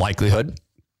in all likelihood,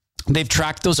 they've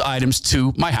tracked those items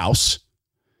to my house.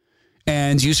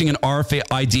 And using an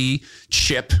RFID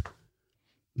chip,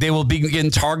 they will begin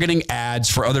targeting ads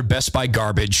for other Best Buy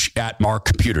garbage at Mark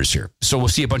Computers here. So we'll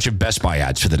see a bunch of Best Buy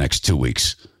ads for the next 2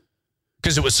 weeks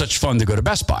because it was such fun to go to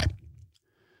Best Buy.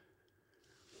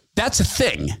 That's a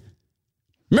thing.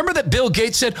 Remember that Bill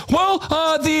Gates said, well,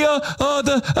 the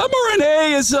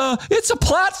mRNA is it's a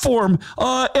platform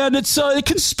and it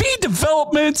can speed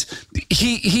development.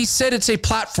 He said it's a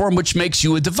platform which makes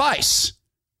you a device.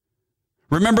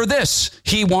 Remember this.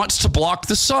 He wants to block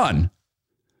the sun.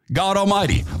 God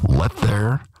Almighty, let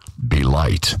there be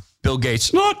light. Bill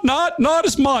Gates, not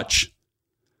as much.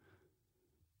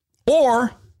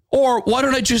 Or why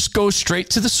don't I just go straight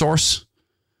to the source?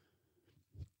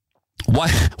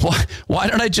 Why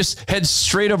don't I just head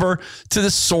straight over to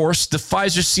the source, the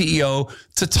Pfizer CEO,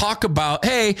 to talk about,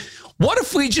 hey, what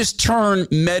if we just turn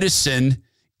medicine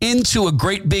into a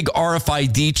great big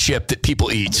RFID chip that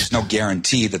people eat? There's no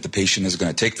guarantee that the patient is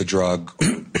going to take the drug,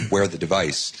 wear the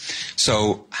device.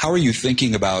 So how are you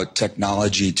thinking about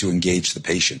technology to engage the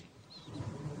patient?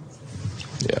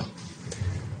 Yeah.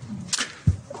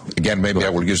 Again, maybe I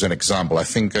will use an example. I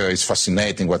think it's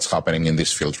fascinating what's happening in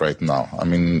this field right now. I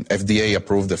mean, FDA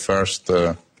approved the first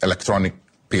electronic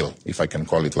pill, if I can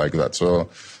call it like that.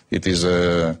 So it is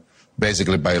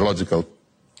basically biological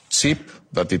chip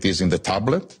that it is in the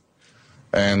tablet.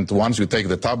 And once you take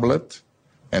the tablet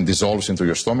and dissolves into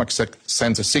your stomach,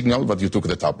 sends a signal that you took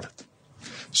the tablet.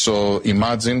 So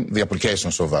imagine the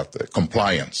applications of that,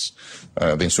 compliance.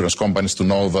 The insurance companies to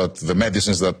know that the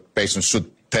medicines that patients should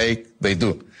take, they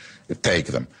do take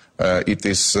them. it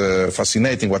is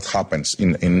fascinating what happens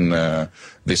in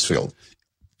this field.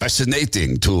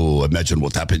 Fascinating to imagine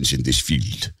what happens in this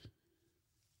field.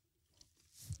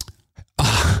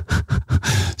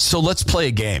 So let's play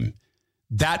a game.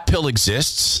 That pill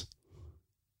exists,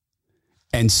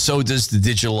 and so does the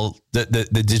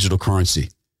digital currency.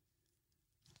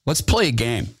 Let's play a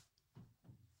game.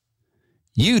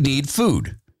 You need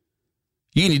food.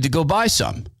 You need to go buy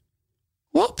some.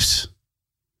 Whoops.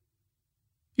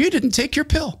 You didn't take your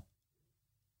pill.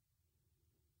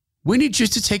 We need you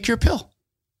to take your pill.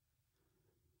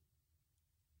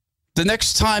 The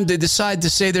next time they decide to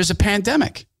say there's a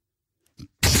pandemic,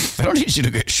 I don't need you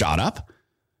to get shot up.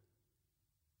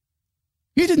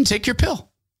 You didn't take your pill.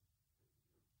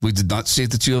 We did not see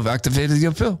that you have activated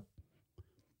your pill.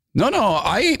 No,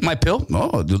 I ate my pill. No,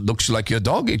 it looks like your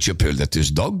dog ate your pill. That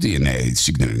is dog DNA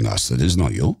signaling us. That is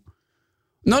not you.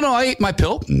 No, I ate my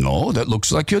pill. No, that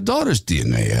looks like your daughter's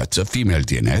DNA. That's a female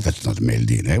DNA. That's not male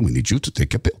DNA. We need you to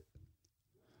take your pill.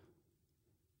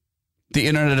 The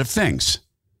Internet of Things.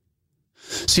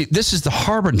 See, this is the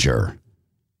harbinger.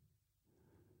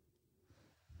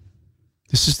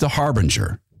 This is the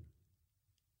harbinger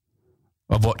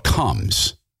of what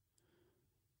comes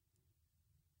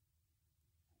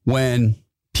when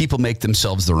people make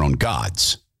themselves their own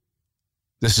gods.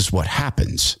 This is what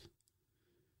happens.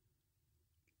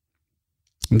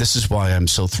 And this is why I'm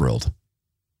so thrilled.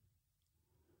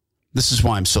 This is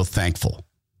why I'm so thankful.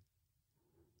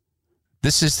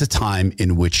 This is the time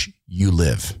in which you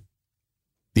live.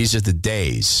 These are the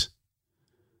days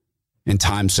in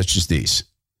times such as these.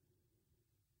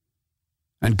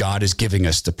 And God is giving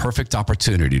us the perfect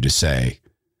opportunity to say,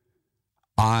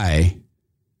 I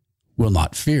will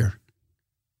not fear.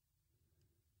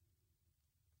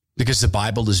 Because the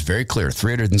Bible is very clear,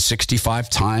 365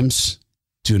 times,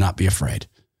 do not be afraid.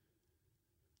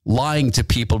 Lying to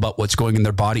people about what's going in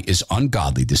their body is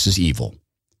ungodly. This is evil.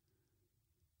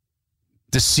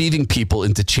 Deceiving people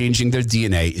into changing their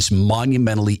DNA is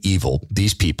monumentally evil.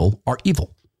 These people are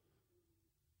evil.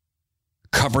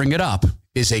 Covering it up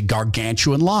is a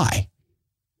gargantuan lie.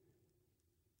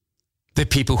 The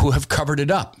people who have covered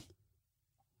it up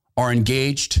are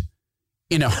engaged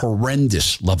in a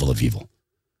horrendous level of evil.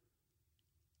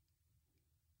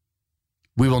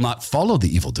 We will not follow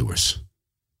the evildoers,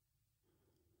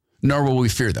 nor will we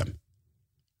fear them,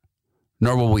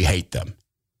 nor will we hate them.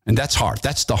 And that's hard.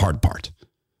 That's the hard part.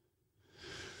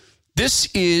 This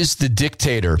is the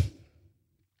dictator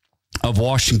of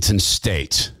Washington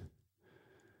State.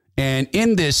 And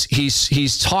in this,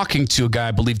 he's talking to a guy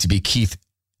I believe to be Keith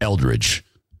Eldridge.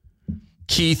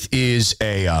 Keith is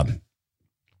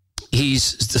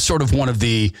he's sort of one of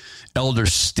the elder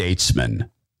statesmen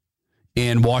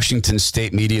in Washington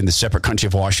state media in the separate country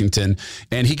of Washington.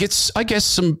 And he gets, I guess,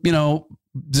 some,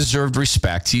 deserved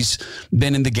respect. He's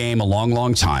been in the game a long,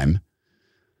 long time.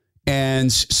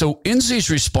 And so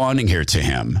Inslee's responding here to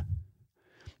him.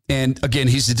 And again,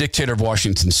 he's the dictator of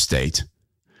Washington state.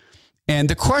 And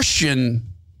the question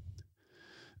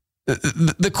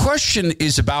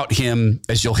is about him,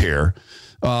 as you'll hear,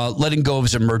 letting go of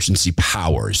his emergency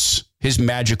powers, his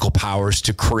magical powers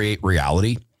to create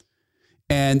reality.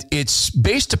 And it's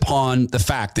based upon the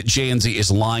fact that Jay Inslee is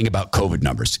lying about COVID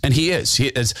numbers. And he is.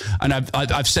 And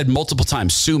I've said multiple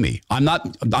times, sue me. I'm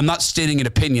not stating an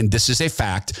opinion. This is a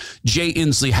fact. Jay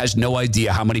Inslee has no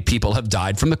idea how many people have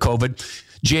died from the COVID.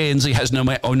 Jay Inslee has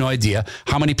no idea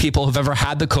how many people have ever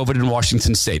had the COVID in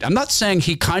Washington state. I'm not saying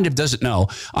he kind of doesn't know.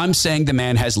 I'm saying the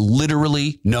man has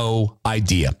literally no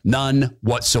idea. None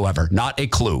whatsoever. Not a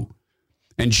clue.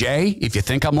 And Jay, if you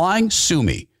think I'm lying, sue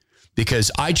me.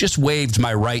 Because I just waived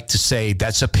my right to say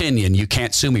that's opinion. You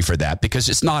can't sue me for that because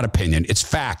it's not opinion. It's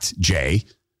fact, Jay.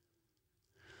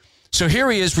 So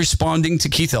here he is responding to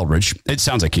Keith Eldridge. It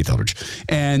sounds like Keith Eldridge.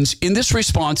 And in this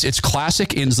response, it's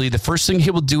classic Inslee. The first thing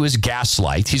he will do is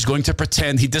gaslight. He's going to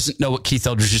pretend he doesn't know what Keith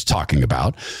Eldridge is talking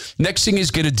about. Next thing he's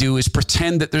going to do is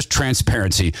pretend that there's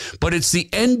transparency. But it's the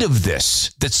end of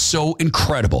this that's so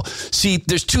incredible. See,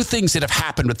 there's two things that have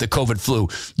happened with the COVID flu.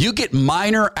 You get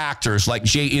minor actors like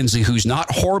Jay Inslee, who's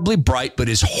not horribly bright, but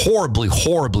is horribly,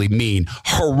 horribly mean,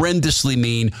 horrendously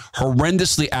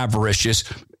avaricious,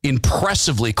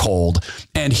 impressively cold,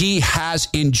 and he has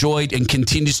enjoyed and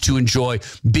continues to enjoy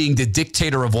being the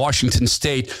dictator of Washington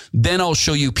state. Then I'll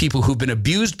show you people who've been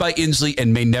abused by Inslee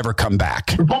and may never come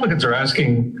back. Republicans are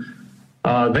asking,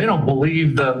 they don't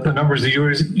believe the numbers that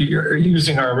you're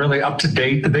using are really up to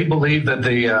date. They believe that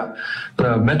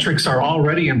the metrics are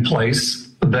already in place,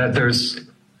 that there's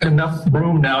enough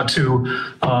room now to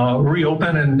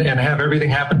reopen and have everything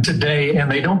happen today,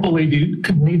 and they don't believe you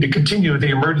need to continue the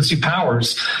emergency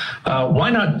powers. Why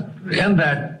not end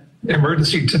that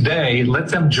emergency today? Let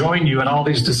them join you in all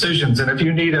these decisions, and if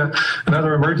you need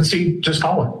another emergency, just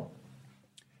call it.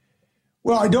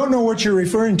 Well, I don't know what you're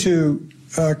referring to,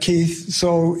 Keith.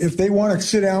 So if they want to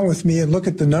sit down with me and look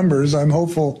at the numbers, I'm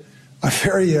hopeful. I'm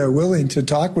very willing to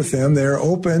talk with them. They're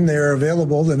open. They're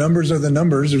available. The numbers are the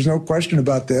numbers. There's no question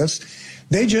about this.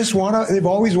 They just they've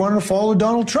always wanted to follow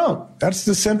Donald Trump. That's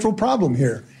the central problem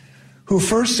here, who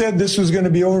first said this was going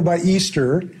to be over by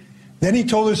Easter. Then he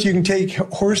told us you can take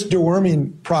horse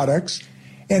deworming products,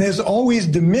 and has always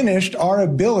diminished our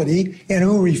ability, and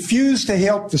who refused to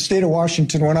help the state of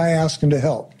Washington when I asked him to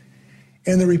help.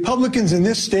 And the Republicans in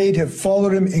this state have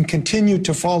followed him and continue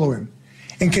to follow him,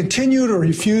 and continue to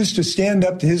refuse to stand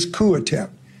up to his coup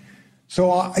attempt.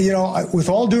 So, with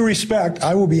all due respect,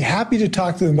 I will be happy to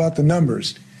talk to them about the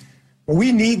numbers. But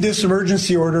we need this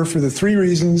emergency order for the 3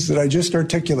 reasons that I just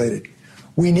articulated.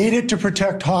 We need it to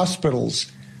protect hospitals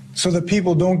so that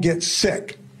people don't get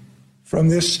sick from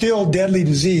this still deadly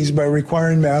disease by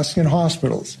requiring masks in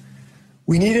hospitals.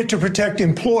 We need it to protect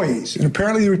employees, and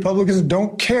apparently the Republicans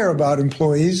don't care about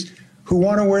employees who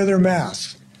want to wear their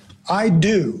masks. I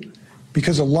do,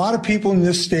 because a lot of people in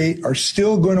this state are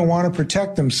still going to want to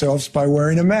protect themselves by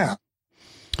wearing a mask.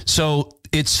 So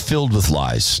it's filled with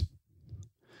lies.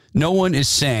 No one is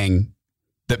saying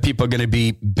that people are going to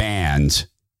be banned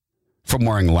from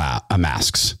wearing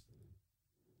masks.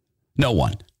 No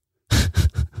one.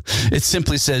 It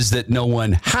simply says that no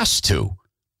one has to.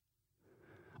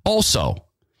 Also,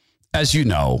 as you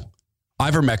know,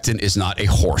 ivermectin is not a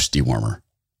horse dewormer.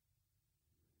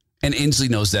 And Inslee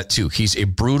knows that too. He's a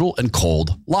brutal and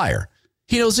cold liar.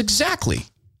 He knows exactly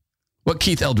what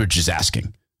Keith Eldridge is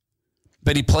asking.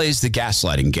 But he plays the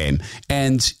gaslighting game,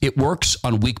 and it works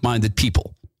on weak-minded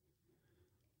people.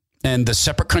 And the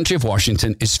separate country of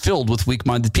Washington is filled with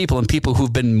weak-minded people and people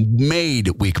who've been made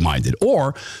weak-minded.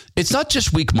 Or it's not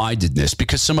just weak-mindedness,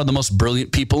 because some of the most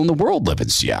brilliant people in the world live in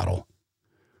Seattle.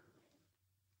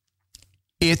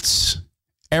 It's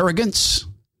arrogance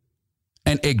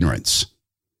and ignorance.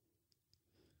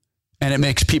 And it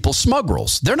makes people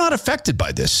smugglers. They're not affected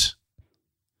by this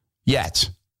yet.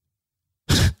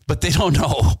 But they don't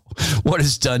know what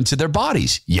is done to their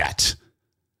bodies yet.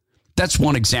 That's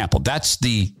one example. That's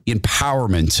the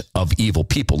empowerment of evil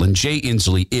people. And Jay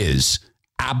Inslee is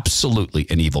absolutely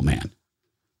an evil man.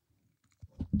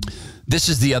 This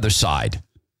is the other side.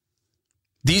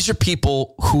 These are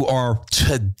people who are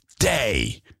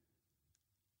today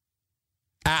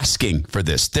asking for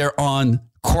this. They're on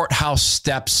courthouse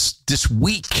steps this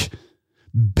week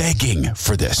begging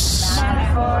for this.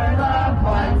 Mask for loved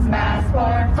ones, mask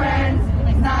for friends.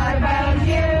 It's not about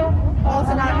you,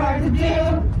 also not hard to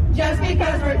do. Just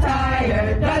because we're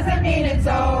tired doesn't mean it's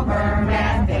over.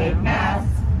 Mandate masks,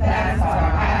 that's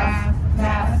our ask.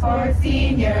 Masks for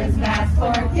seniors, masks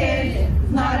for kids.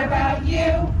 It's not about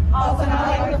you, also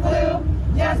not like the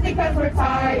flu. Just because we're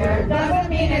tired doesn't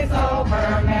mean it's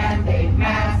over. Mandate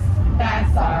masks,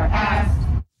 that's our ask.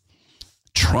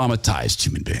 Traumatized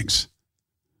human beings.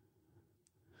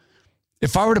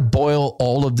 If I were to boil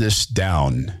all of this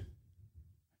down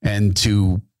and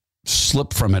to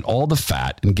slip from it all the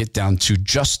fat and get down to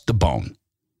just the bone,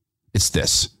 it's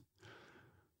this.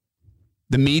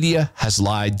 The media has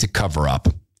lied to cover up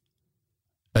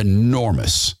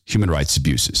enormous human rights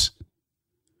abuses.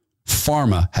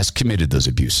 Pharma has committed those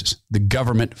abuses. The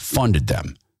government funded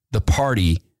them. The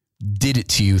party did it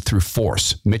to you through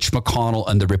force. Mitch McConnell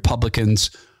and the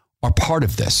Republicans are part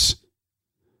of this.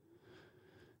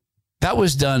 That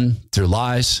was done through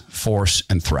lies, force,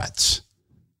 and threats.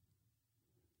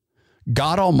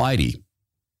 God Almighty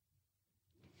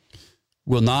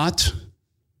will not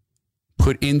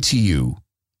put into you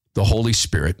the Holy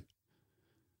Spirit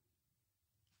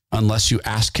unless you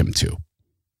ask him to.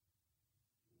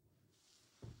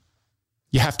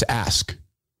 You have to ask.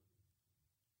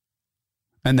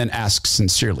 And then ask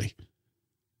sincerely.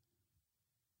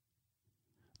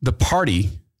 The party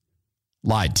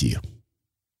lied to you.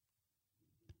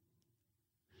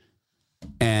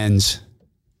 And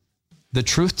the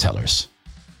truth tellers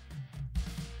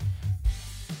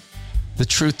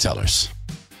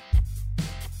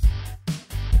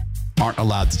aren't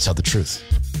allowed to tell the truth.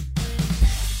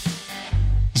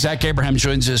 Zach Abraham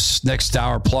joins us next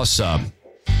hour, plus a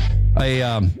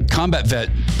combat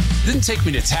vet didn't take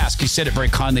me to task. He said it very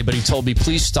kindly, but he told me,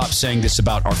 please stop saying this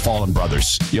about our fallen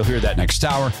brothers. You'll hear that next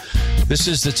hour. This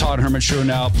is the Todd Herman Show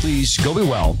now. Please go be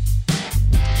well,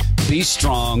 be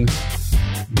strong,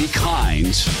 be kind,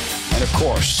 And of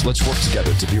course, let's work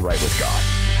together to be right with God.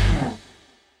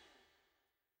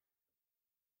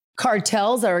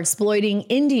 Cartels are exploiting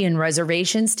Indian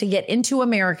reservations to get into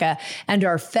America, and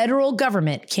our federal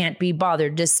government can't be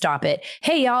bothered to stop it.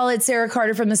 Hey, y'all, it's Sarah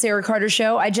Carter from The Sarah Carter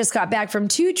Show. I just got back from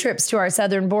 2 trips to our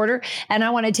southern border, and I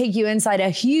want to take you inside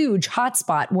a huge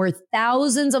hotspot where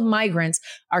thousands of migrants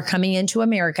are coming into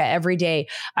America every day.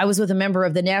 I was with a member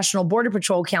of the National Border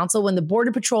Patrol Council when the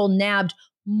Border Patrol nabbed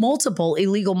multiple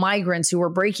illegal migrants who were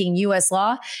breaking U.S.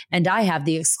 law, and I have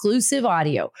the exclusive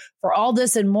audio. For all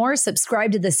this and more,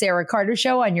 subscribe to The Sarah Carter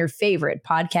Show on your favorite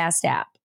podcast app.